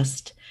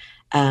podcast,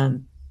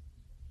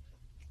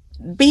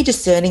 be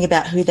discerning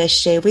about who they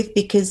share with,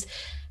 because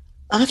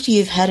after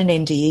you've had an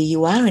NDE,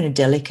 you are in a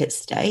delicate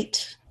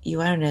state. You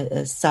are in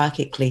a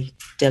psychologically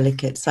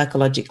delicate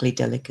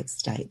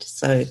state.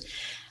 So,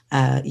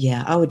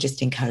 I would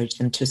just encourage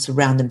them to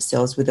surround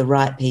themselves with the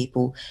right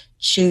people,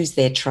 choose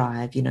their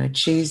tribe,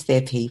 choose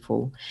their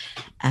people,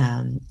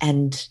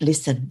 and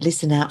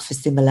listen out for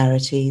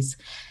similarities.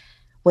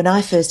 When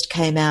I first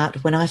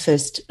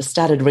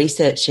started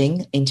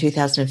researching in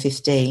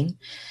 2015,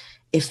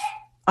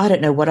 I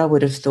don't know what I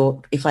would have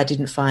thought if I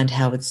didn't find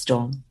Howard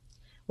Storm.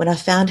 When I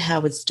found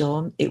Howard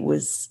Storm, it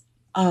was,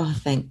 oh,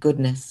 thank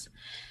goodness.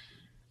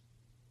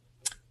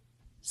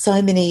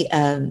 So many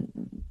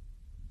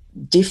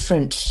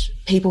different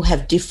people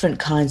have different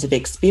kinds of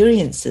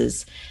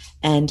experiences.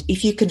 And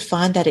if you can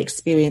find that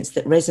experience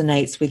that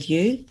resonates with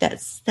you,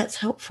 that's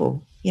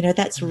helpful.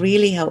 That's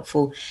really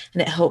helpful.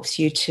 And it helps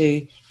you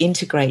to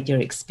integrate your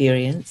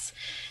experience,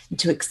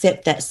 to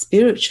accept that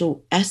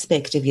spiritual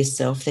aspect of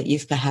yourself that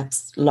you've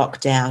perhaps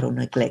locked out or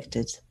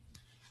neglected.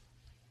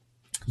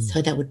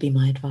 So that would be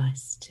my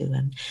advice to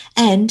them.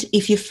 And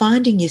if you're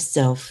finding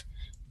yourself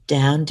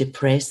down,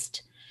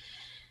 depressed,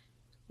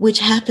 which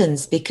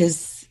happens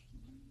because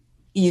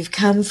you've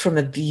come from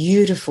a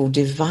beautiful,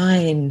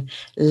 divine,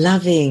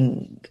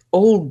 loving,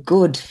 all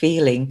good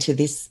feeling to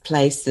this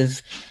place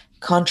of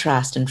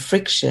contrast and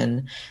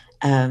friction,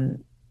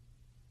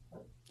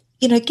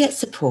 get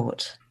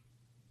support.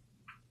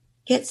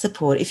 Get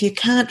support. If you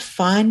can't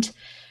find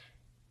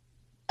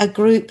a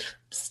group,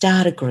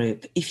 start a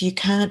group. If you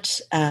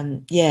can't,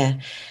 if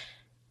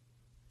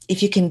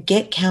if you can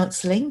get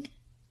counselling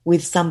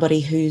with somebody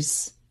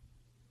who's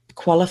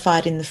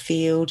qualified in the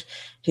field,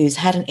 who's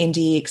had an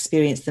NDE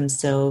experience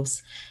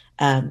themselves,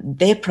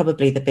 they're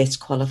probably the best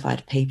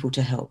qualified people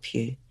to help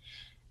you.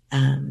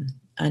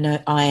 I know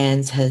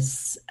IANDS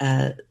has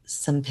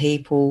some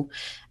people.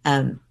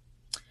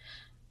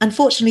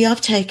 Unfortunately, I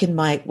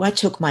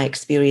took my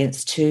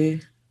experience to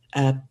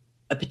a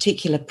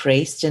particular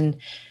priest, and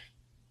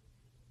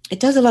it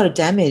does a lot of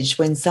damage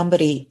when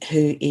somebody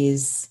who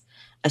is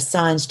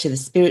assigned to the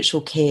spiritual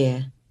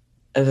care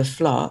of a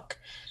flock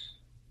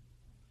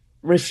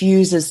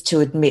refuses to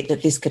admit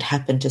that this could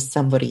happen to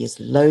somebody as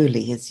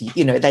lowly as,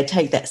 they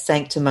take that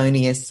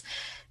sanctimonious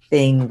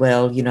thing,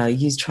 well,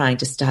 you're trying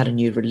to start a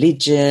new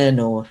religion,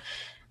 or,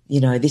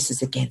 this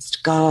is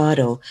against God,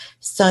 or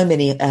so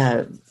many,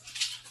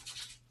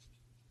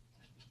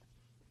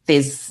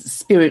 there's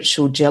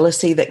spiritual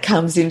jealousy that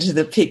comes into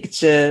the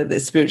picture,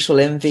 there's spiritual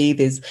envy,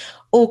 there's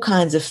all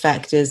kinds of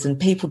factors, and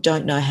people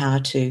don't know how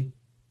to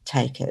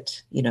take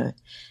it, It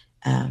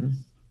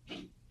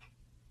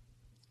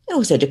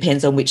also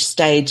depends on which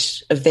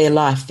stage of their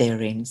life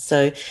they're in.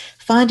 So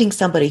finding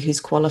somebody who's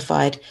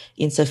qualified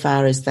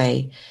insofar as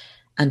they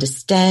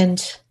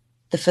understand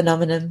the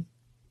phenomenon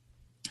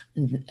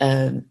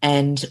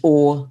and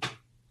or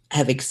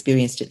have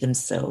experienced it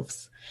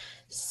themselves.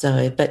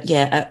 So, but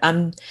yeah,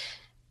 I'm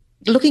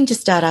looking to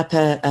start up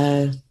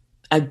a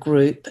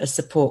group, a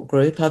support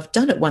group. I've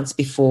done it once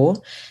before,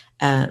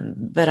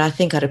 but I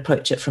think I'd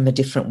approach it from a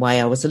different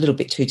way. I was a little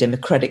bit too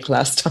democratic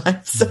last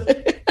time. So,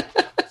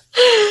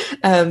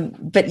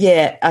 but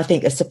yeah, I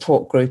think a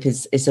support group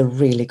is a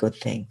really good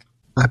thing.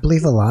 I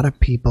believe a lot of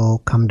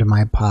people come to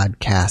my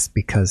podcast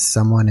because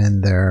someone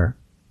in their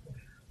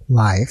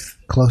life,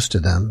 close to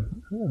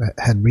them,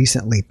 had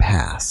recently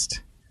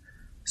passed.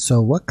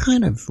 So what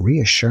kind of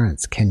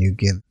reassurance can you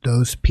give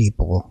those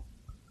people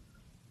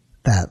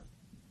that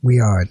we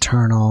are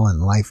eternal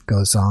and life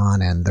goes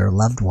on and their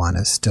loved one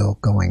is still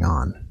going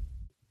on?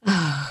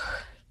 As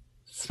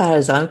far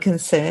as I'm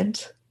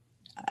concerned,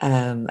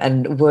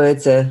 and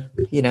words are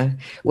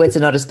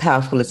not as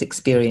powerful as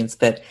experience,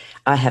 but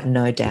I have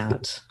no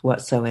doubt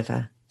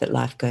whatsoever that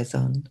life goes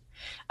on.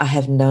 I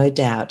have no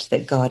doubt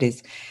that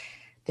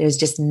there is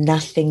just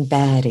nothing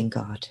bad in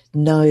God.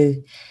 No,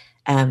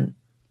 there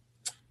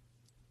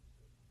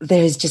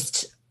is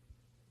just,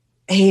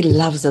 he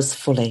loves us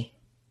fully.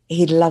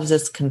 He loves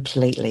us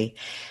completely,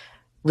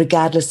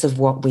 regardless of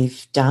what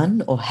we've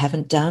done or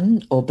haven't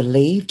done or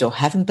believed or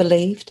haven't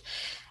believed.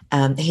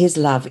 His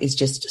love is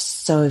just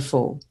so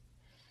full.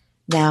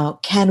 Now,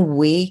 can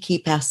we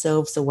keep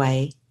ourselves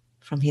away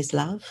from his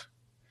love?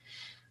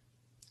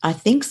 I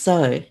think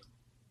so,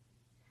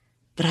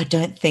 but I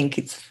don't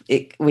think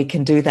we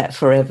can do that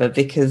forever,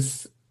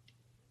 because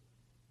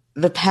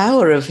the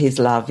power of his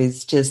love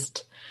is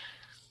just,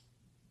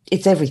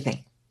 it's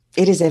everything.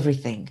 It is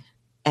everything.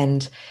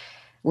 And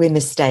we're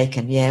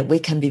mistaken. Yeah, we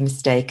can be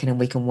mistaken and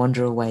we can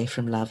wander away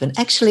from love. And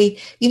actually,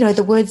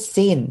 the word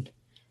sin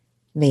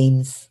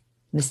means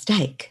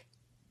mistake.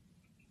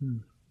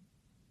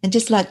 And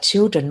just like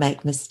children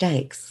make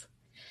mistakes,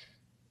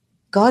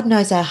 God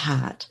knows our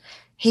heart.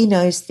 He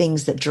knows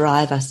things that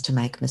drive us to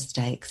make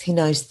mistakes. He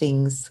knows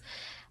things,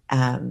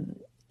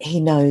 he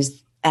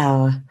knows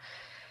how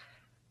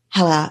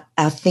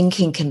our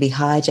thinking can be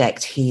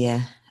hijacked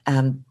here,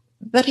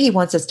 but he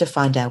wants us to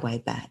find our way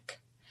back.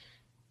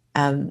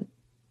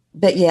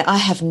 But yeah, I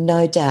have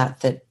no doubt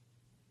that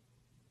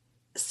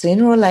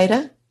sooner or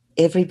later,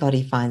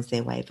 everybody finds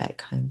their way back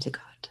home to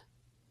God.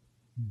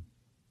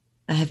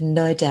 I have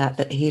no doubt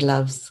that he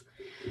loves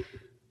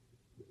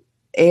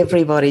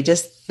everybody,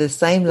 just the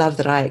same love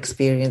that I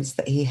experienced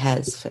that he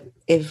has for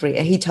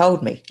he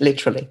told me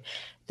literally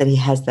that he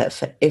has that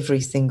for every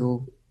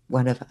single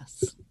one of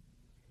us.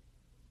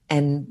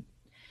 And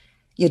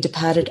you're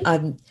departed.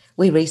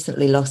 We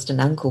recently lost an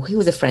uncle. He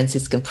was a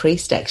Franciscan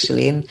priest,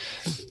 actually,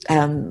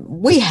 and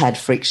we had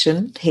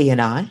friction, he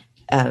and I,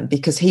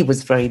 because he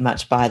was very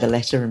much by the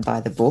letter and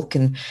by the book,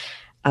 and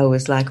I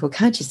was like, well,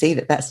 can't you see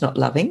that that's not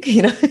loving,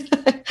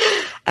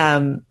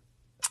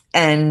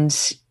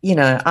 And,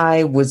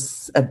 I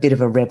was a bit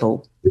of a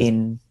rebel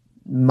in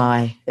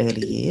my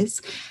early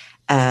years.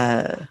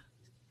 And,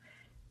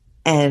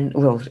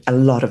 well, a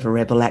lot of a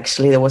rebel,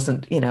 actually. There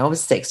wasn't, I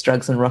was sex,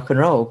 drugs and rock and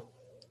roll.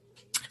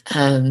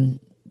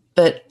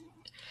 But,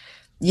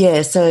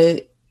 yeah, so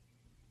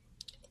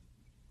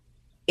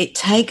it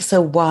takes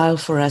a while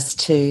for us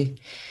to,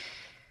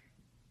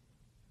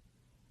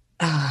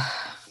 I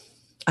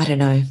don't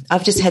know.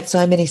 I've just had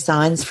so many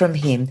signs from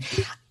him.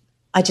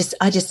 I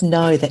just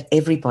know that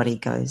everybody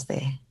goes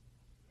there.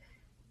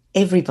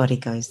 Everybody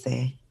goes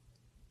there.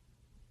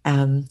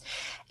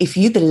 If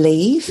you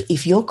believe,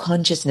 if your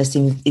consciousness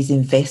is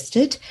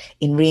invested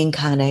in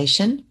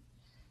reincarnation,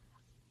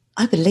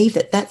 I believe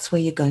that that's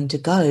where you're going to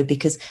go,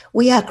 because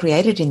we are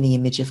created in the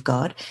image of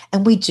God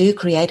and we do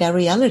create our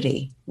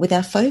reality with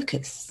our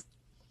focus.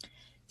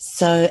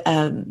 So,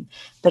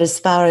 but as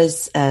far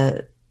as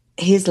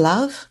his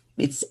love,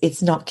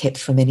 it's not kept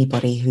from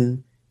anybody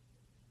who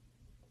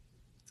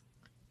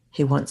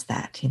who wants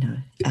that,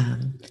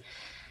 and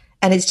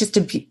it's just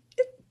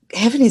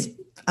heaven is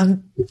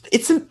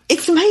it's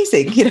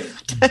amazing,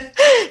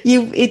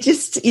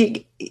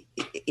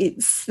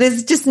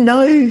 there's just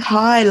no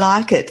high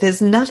like it.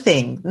 There's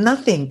nothing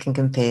can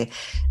compare.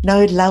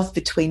 No love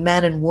between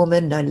man and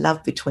woman, no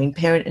love between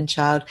parent and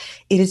child.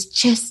 It is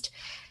just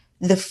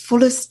the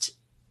fullest.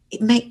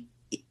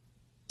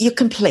 You're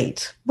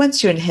complete.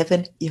 Once you're in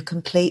heaven, you're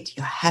complete,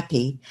 you're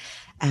happy.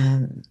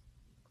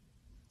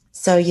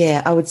 So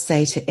yeah, I would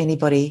say to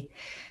anybody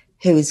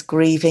who is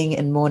grieving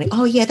and mourning,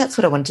 oh yeah, that's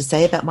what I wanted to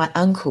say about my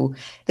uncle.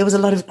 There was a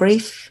lot of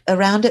grief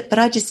around it, but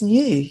I just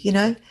knew,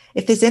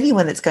 if there's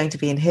anyone that's going to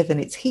be in heaven,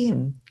 it's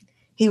him.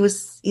 He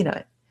was,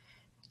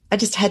 I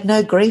just had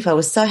no grief. I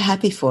was so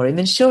happy for him.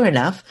 And sure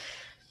enough,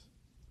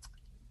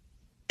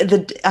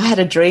 I had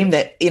a dream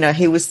that,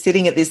 he was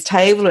sitting at this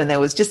table and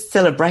there was just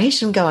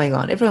celebration going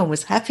on. Everyone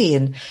was happy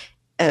and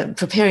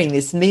preparing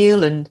this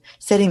meal and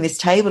setting this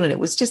table, and it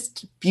was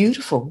just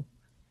beautiful.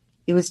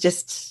 It was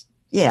just,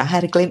 I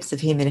had a glimpse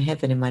of him in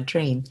heaven in my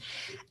dream.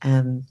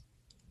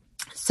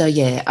 So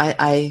yeah,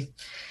 I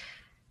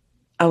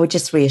would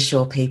just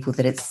reassure people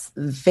that it's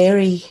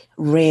very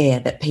rare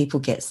that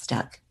people get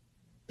stuck.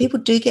 People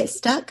do get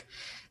stuck,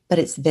 but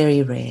it's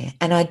very rare.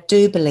 And I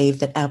do believe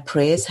that our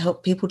prayers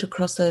help people to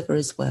cross over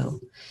as well.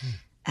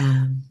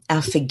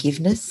 Our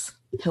forgiveness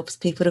helps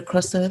people to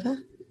cross over.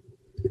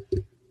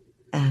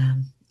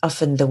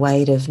 Often the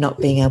weight of not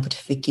being able to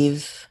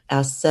forgive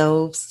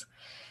ourselves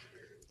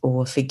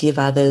or forgive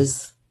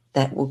others,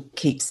 that will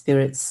keep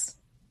spirits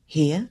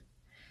here.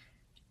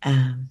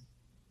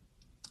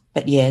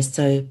 But yeah,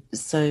 so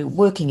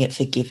working at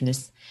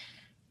forgiveness.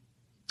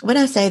 When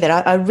I say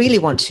that, I really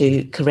want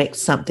to correct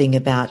something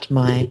about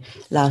my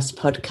last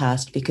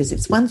podcast, because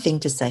it's one thing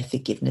to say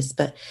forgiveness,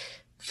 but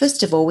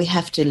first of all, we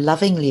have to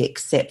lovingly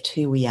accept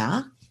who we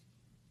are.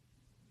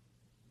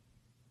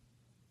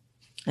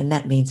 And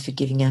that means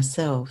forgiving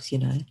ourselves,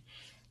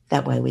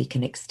 That way we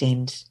can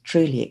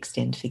truly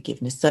extend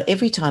forgiveness. So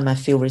every time I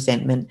feel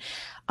resentment,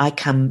 I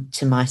come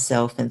to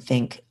myself and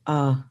think,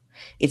 oh,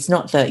 it's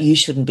not that you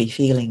shouldn't be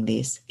feeling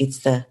this.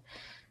 It's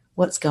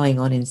what's going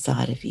on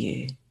inside of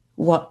you.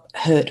 What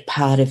hurt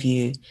part of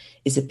you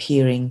is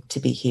appearing to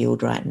be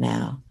healed right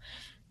now.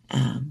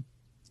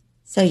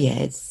 So yeah,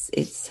 it's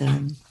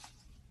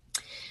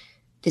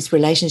this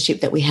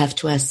relationship that we have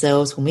to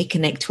ourselves. When we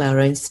connect to our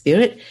own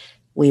spirit,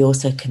 we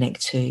also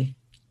connect to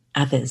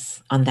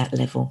others on that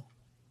level.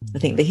 I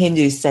think the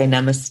Hindus say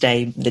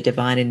namaste, the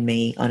divine in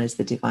me honors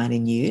the divine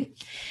in you.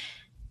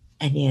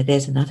 And yeah,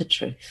 there's another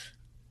truth.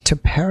 To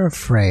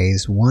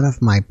paraphrase one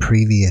of my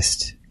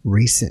previous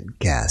recent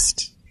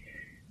guests,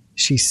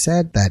 she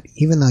said that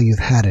even though you've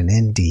had an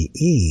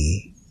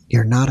NDE,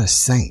 you're not a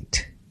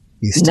saint.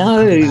 You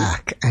still come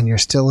back and you're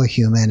still a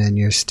human, and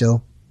you're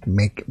still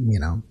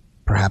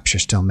perhaps you're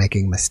still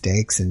making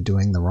mistakes and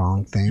doing the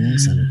wrong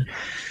things and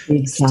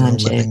still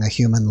living a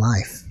human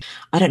life.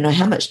 I don't know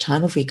how much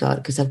time have we got,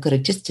 because I've got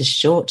just a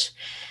short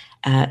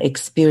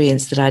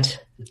experience that I'd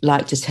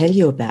like to tell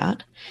you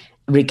about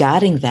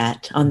regarding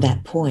that, on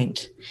that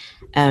point.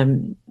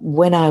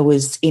 When I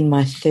was in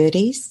my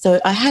 30s,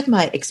 so I had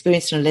my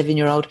experience as an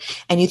 11-year-old,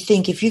 and you'd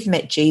think if you've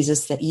met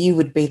Jesus that you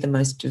would be the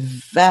most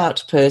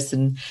devout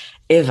person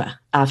ever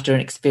after an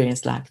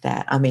experience like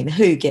that. I mean,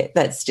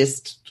 that's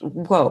just,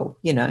 whoa,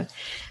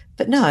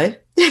 But no,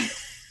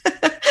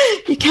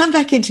 you come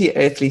back into your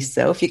earthly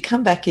self, you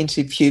come back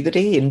into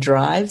puberty and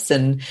drives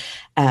and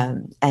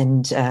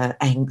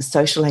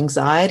social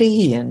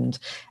anxiety and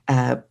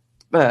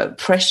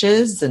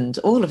pressures and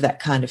all of that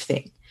kind of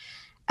thing.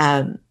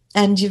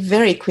 And you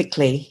very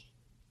quickly,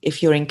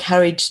 if you're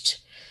encouraged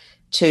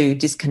to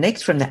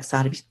disconnect from that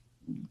side of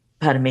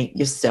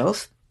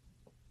yourself,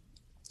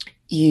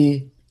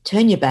 you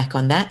turn your back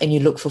on that and you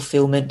look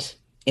fulfillment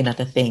in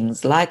other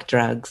things like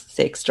drugs,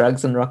 sex,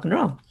 drugs, and rock and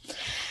roll.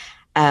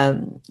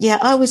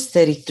 I was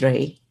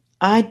 33.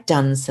 I'd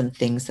done some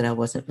things that I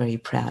wasn't very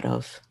proud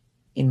of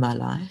in my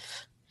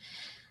life.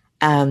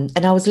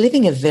 And I was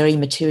living a very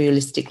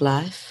materialistic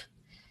life.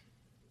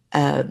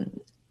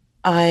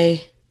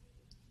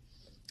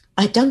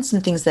 I'd done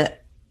some things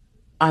that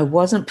I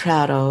wasn't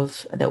proud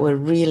of, that were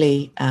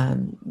really,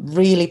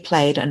 really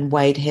played and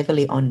weighed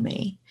heavily on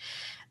me.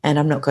 And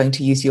I'm not going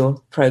to use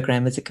your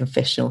program as a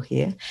confessional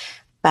here,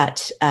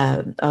 but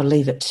I'll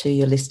leave it to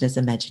your listeners'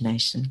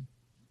 imagination.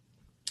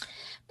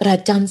 But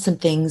I'd done some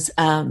things,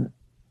 and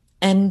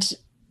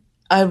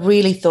I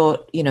really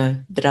thought,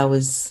 that I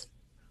was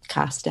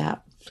cast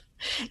out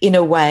in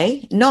a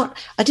way.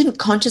 I didn't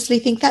consciously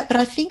think that, but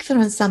I think that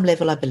on some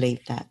level I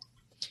believed that.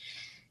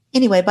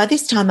 Anyway, by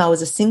this time I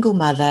was a single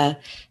mother.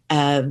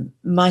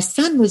 My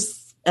son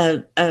was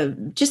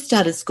just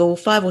started school,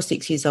 5 or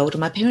 6 years old,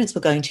 and my parents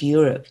were going to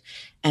Europe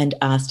and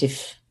asked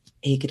if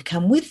he could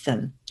come with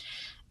them.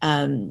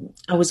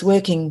 I was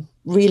working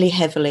really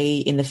heavily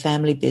in the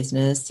family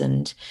business,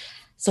 and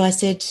so I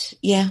said,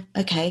 yeah,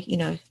 okay,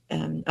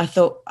 I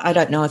thought, I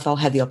don't know if I'll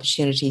have the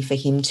opportunity for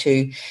him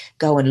to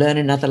go and learn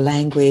another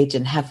language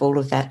and have all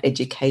of that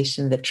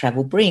education that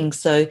travel brings.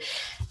 So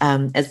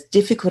as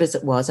difficult as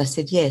it was, I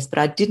said yes, but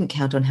I didn't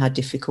count on how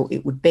difficult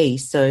it would be.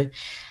 So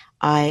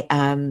I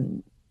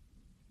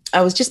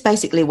was just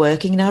basically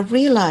working, and I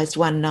realized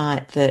one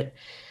night that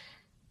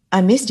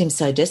I missed him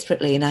so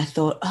desperately, and I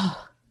thought,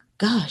 oh,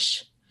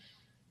 gosh,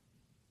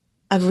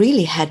 I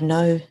really had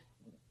no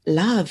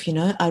love,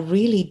 I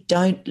really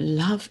don't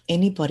love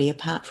anybody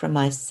apart from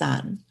my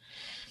son,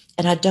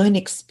 and I don't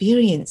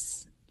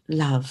experience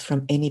love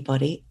from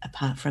anybody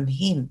apart from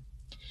him.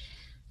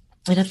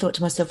 And I thought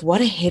to myself, what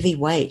a heavy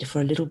weight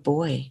for a little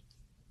boy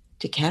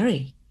to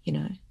carry,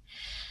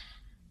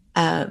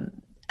 And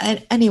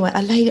anyway,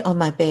 I lay on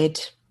my bed.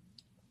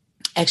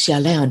 Actually, I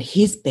lay on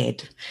his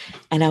bed,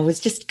 and I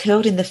was just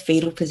curled in the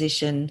fetal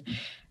position.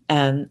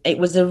 It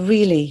was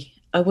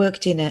I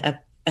worked in a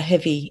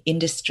heavy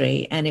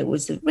industry, and it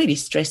was a really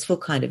stressful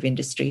kind of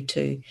industry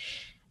too.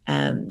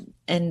 And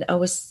I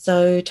was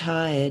so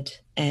tired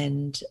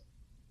and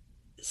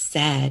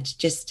sad,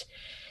 just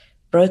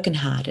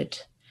brokenhearted.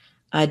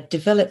 I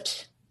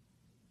developed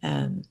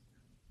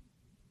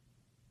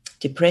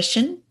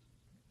depression.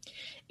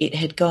 It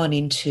had gone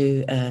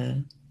into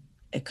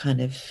a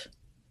kind of,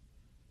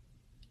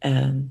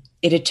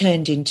 it had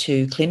turned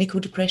into clinical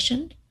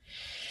depression.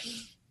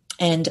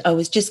 And I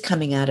was just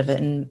coming out of it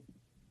and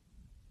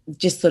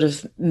just sort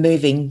of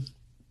moving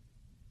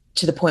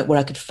to the point where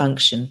I could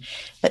function.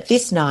 But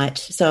this night,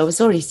 so I was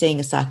already seeing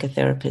a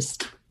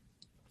psychiatrist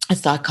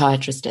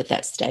at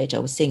that stage. I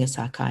was seeing a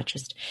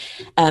psychiatrist.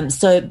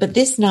 But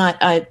this night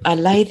I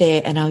lay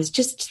there and I was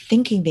just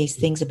thinking these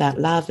things about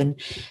love, and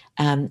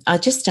I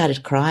just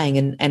started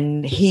crying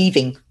and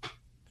heaving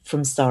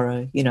from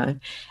sorrow,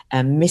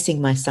 missing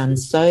my son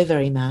so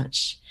very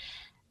much.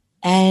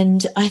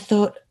 And I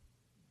thought,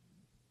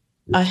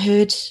 I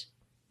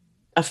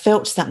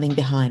felt something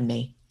behind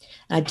me.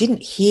 I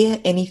didn't hear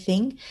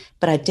anything,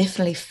 but I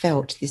definitely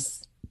felt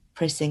this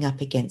pressing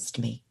up against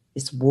me,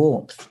 this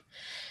warmth.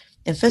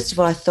 And first of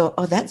all, I thought,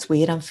 oh, that's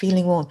weird, I'm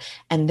feeling warm.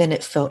 And then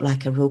it felt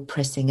like a real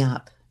pressing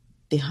up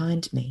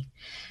behind me.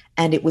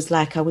 And it was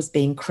like I was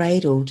being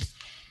cradled.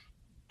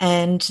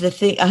 And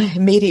I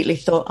immediately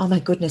thought, oh, my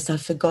goodness,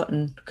 I've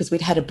forgotten, because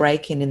we'd had a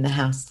break-in in the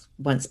house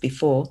once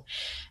before.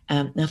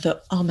 And I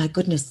thought, oh, my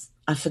goodness,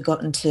 I've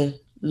forgotten to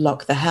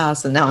lock the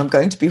house, and now I'm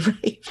going to be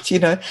raped.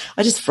 I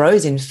just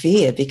froze in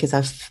fear because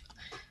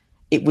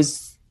it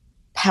was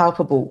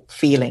palpable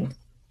feeling.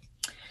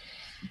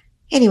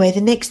 Anyway, the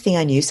next thing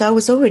I knew, so I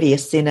was already a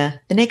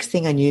sinner. The next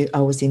thing I knew,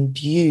 I was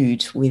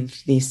imbued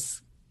with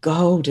this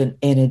golden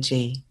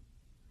energy,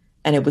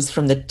 and it was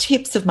from the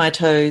tips of my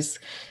toes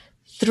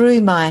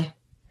through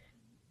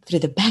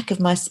the back of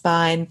my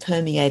spine,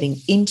 permeating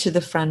into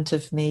the front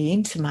of me,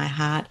 into my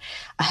heart.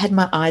 I had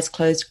my eyes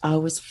closed. I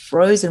was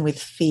frozen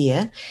with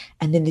fear.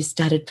 And then this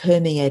started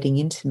permeating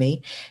into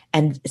me.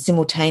 And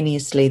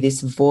simultaneously,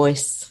 this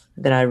voice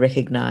that I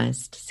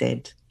recognized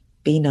said,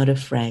 "Be not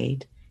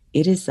afraid.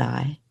 It is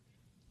I.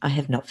 I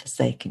have not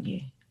forsaken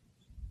you."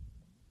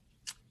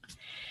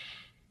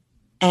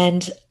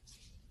 And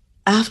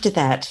after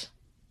that,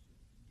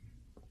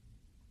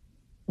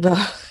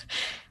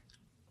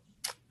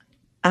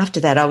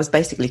 I was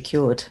basically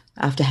cured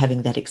after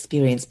having that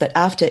experience. But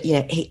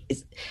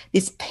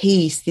this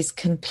peace, this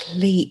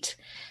complete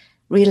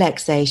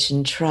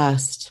relaxation,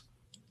 trust,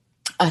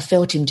 I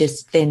felt him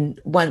just then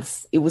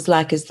once. It was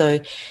like as though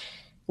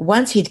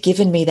once he'd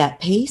given me that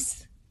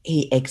peace,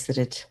 he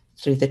exited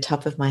through the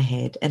top of my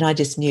head, and I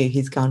just knew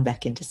he's gone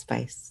back into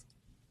space.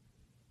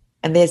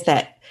 And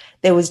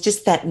there was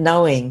just that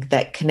knowing,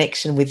 that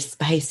connection with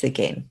space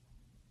again.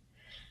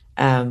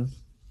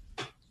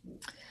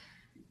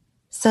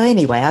 So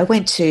anyway, I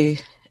went to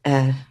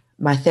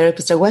my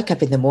therapist. I woke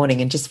up in the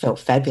morning and just felt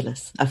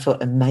fabulous. I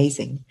felt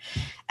amazing.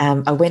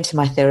 I went to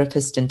my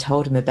therapist and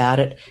told him about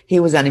it. He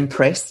was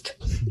unimpressed.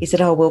 He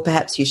said, "Oh, well,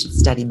 perhaps you should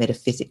study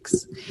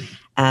metaphysics."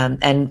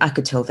 And I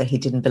could tell that he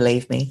didn't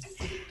believe me.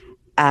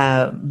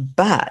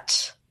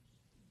 But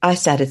I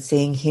started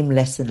seeing him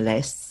less and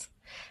less.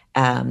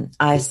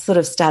 I sort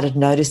of started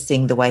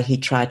noticing the way he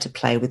tried to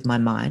play with my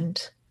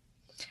mind.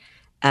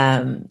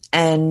 And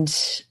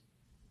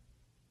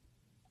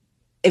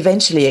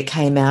eventually it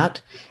came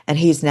out, and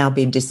he's now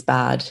been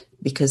disbarred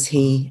because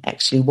he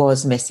actually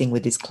was messing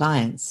with his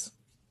clients.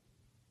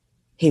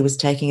 He was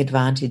taking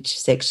advantage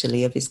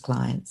sexually of his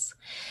clients.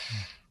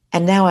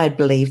 And now I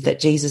believe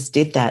that Jesus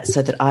did that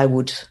so that I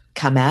would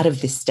come out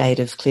of this state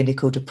of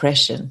clinical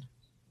depression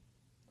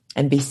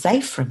and be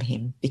safe from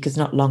him, because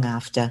not long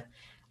after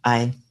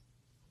I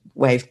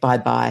waved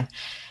bye-bye,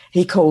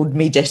 he called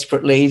me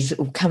desperately,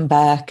 "Come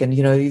back, and,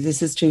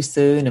 this is too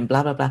soon," and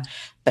blah, blah, blah.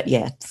 But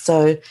yeah,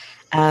 so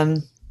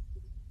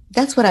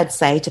that's what I'd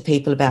say to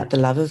people about the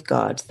love of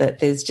God, that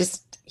there's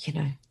just,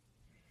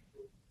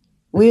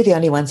 we're the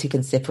only ones who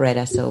can separate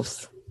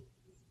ourselves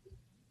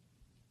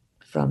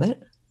from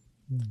it.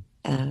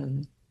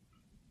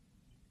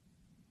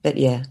 But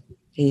yeah,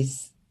 he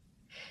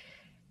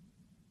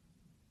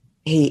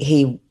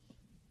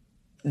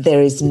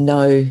there is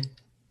nothing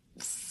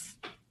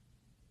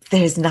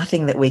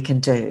that we can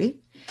do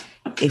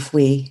if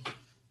we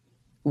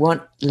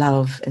want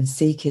love and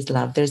seek his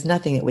love. There's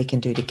nothing that we can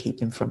do to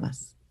keep him from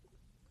us.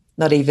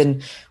 Not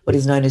even what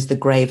is known as the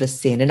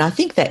gravest sin. And I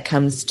think that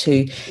comes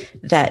to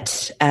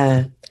that,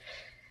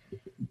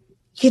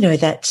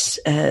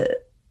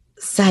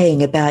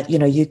 saying about,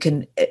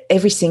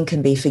 every sin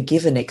can be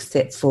forgiven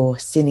except for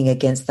sinning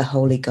against the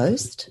Holy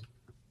Ghost.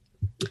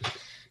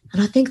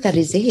 And I think that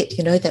is it,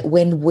 that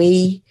when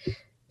we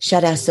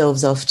shut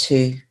ourselves off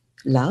to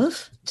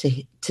love,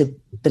 to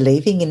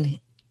believing in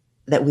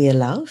that we are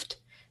loved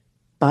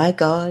by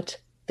God,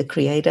 the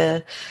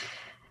Creator,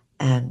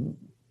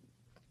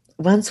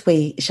 once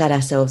we shut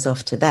ourselves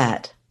off to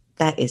that,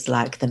 that is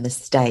like the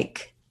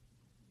mistake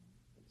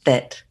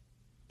that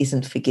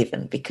isn't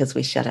forgiven because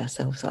we shut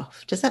ourselves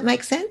off. Does that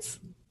make sense?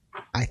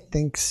 I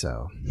think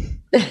so.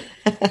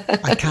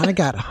 I kind of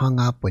got hung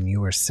up when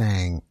you were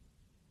saying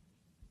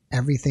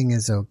everything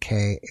is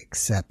okay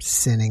except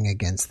sinning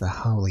against the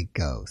Holy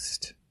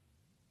Ghost.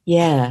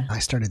 Yeah. I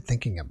started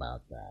thinking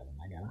about that and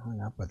I got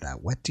hung up with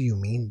that. What do you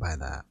mean by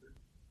that?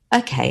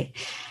 Okay.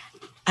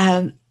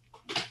 I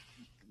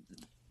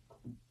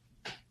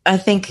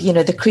think,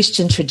 the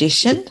Christian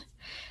tradition,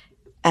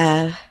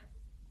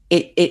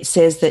 it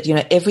says that,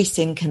 every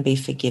sin can be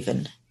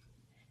forgiven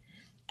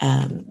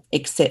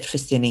except for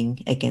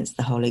sinning against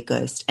the Holy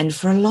Ghost. And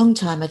for a long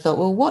time I thought,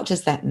 well, what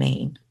does that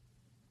mean?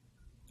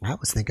 I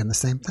was thinking the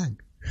same thing.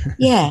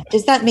 Yeah.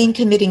 Does that mean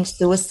committing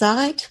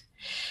suicide?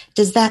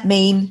 Does that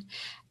mean,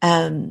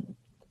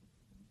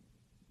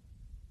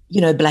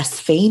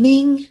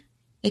 blaspheming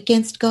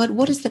against God?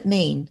 What does that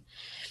mean?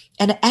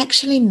 And it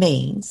actually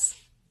means,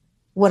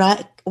 what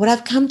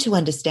I've come to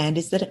understand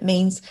is that it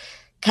means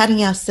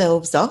cutting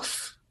ourselves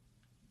off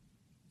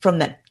from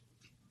that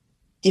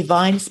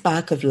divine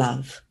spark of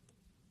love.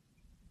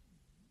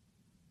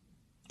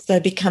 So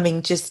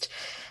becoming just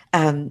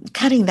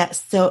cutting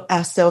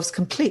ourselves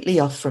completely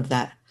off from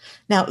that.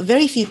 Now,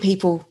 very few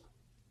people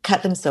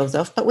cut themselves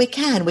off, but we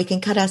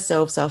can cut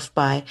ourselves off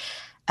by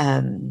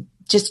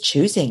just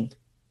choosing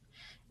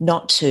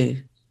not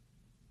to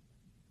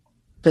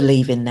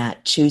believe in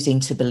that, choosing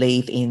to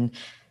believe in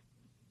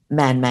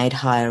man-made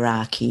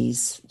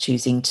hierarchies,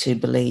 choosing to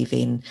believe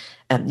in,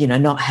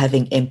 not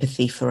having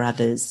empathy for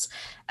others,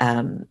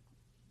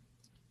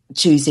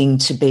 choosing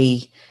to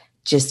be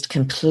just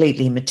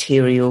completely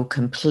material,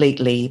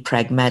 completely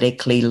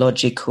pragmatically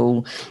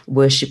logical,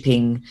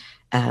 worshipping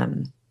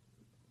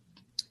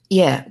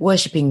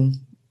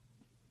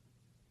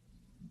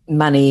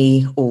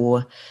money,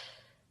 or,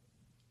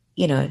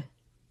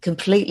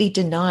 completely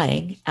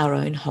denying our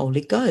own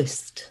Holy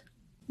Ghost.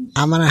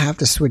 I'm going to have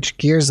to switch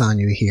gears on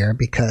you here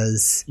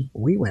because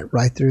we went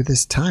right through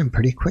this time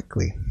pretty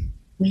quickly.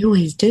 We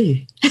always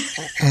do.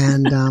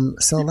 And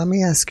so let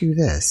me ask you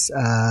this.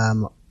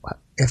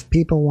 If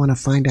people want to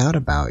find out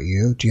about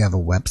you, do you have a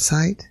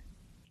website?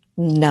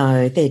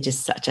 No, they're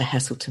just such a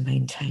hassle to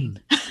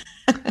maintain.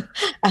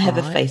 I have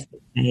a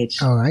Facebook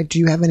page. All right. Do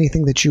you have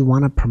anything that you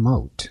want to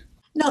promote?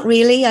 Not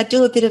really. I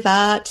do a bit of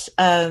art.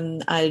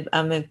 I'm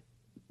a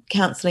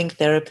counselling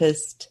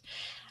therapist.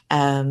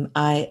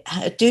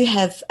 I do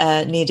have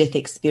a near-death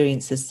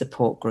experiences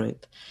support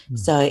group.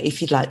 So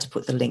if you'd like to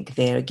put the link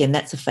there, again,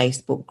 that's a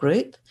Facebook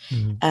group.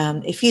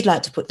 If you'd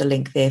like to put the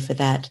link there for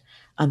that,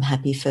 I'm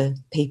happy for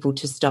people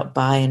to stop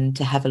by and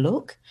to have a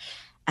look,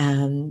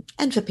 and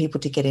for people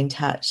to get in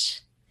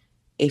touch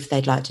if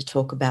they'd like to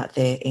talk about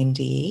their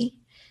NDE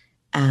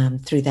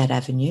through that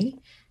avenue.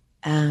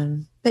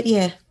 But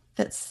yeah,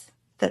 that's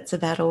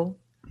about all.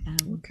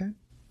 Okay.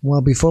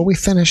 Well, before we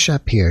finish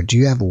up here, do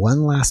you have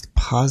one last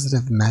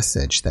positive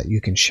message that you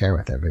can share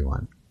with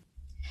everyone?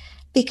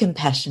 Be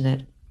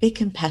compassionate. Be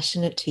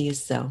compassionate to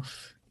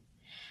yourself.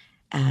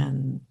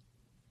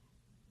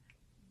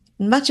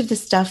 Much of the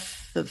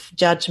stuff of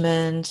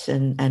judgment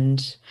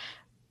and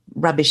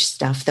rubbish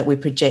stuff that we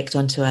project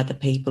onto other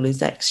people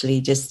is actually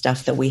just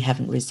stuff that we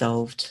haven't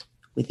resolved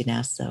within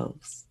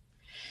ourselves.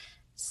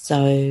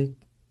 So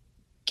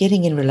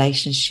getting in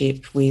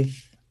relationship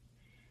with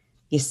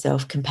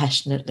yourself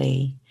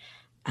compassionately,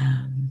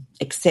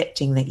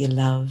 accepting that you're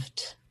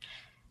loved,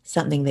 it's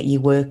something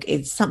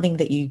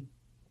that you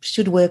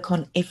should work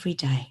on every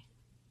day.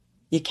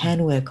 You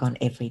can work on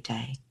every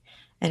day.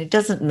 And it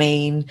doesn't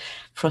mean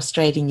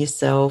prostrating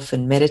yourself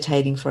and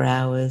meditating for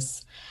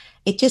hours.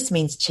 It just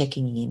means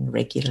checking in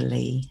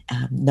regularly,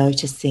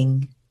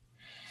 noticing,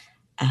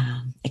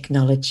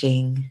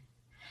 acknowledging.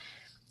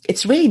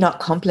 It's really not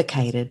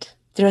complicated.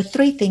 There are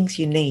 3 things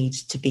you need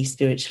to be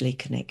spiritually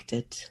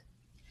connected: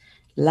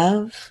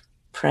 love,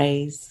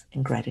 praise,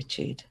 and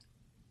gratitude.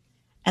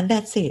 And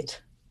that's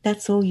it.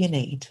 That's all you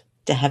need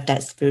to have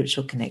that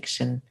spiritual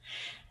connection.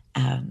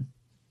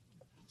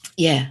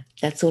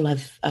 That's all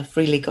I've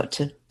really got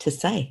to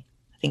say.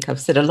 I think I've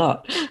said a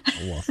lot.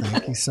 Well,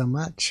 thank you so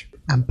much.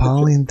 And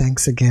Pauline,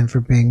 thanks again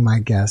for being my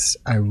guest.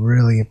 I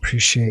really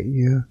appreciate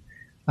you.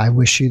 I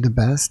wish you the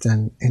best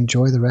and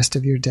enjoy the rest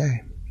of your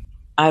day.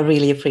 I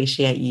really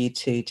appreciate you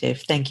too,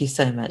 Jeff. Thank you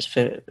so much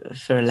for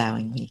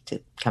allowing me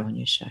to come on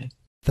your show.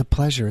 The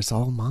pleasure is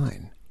all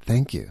mine.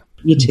 Thank you.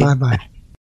 You too. Bye-bye.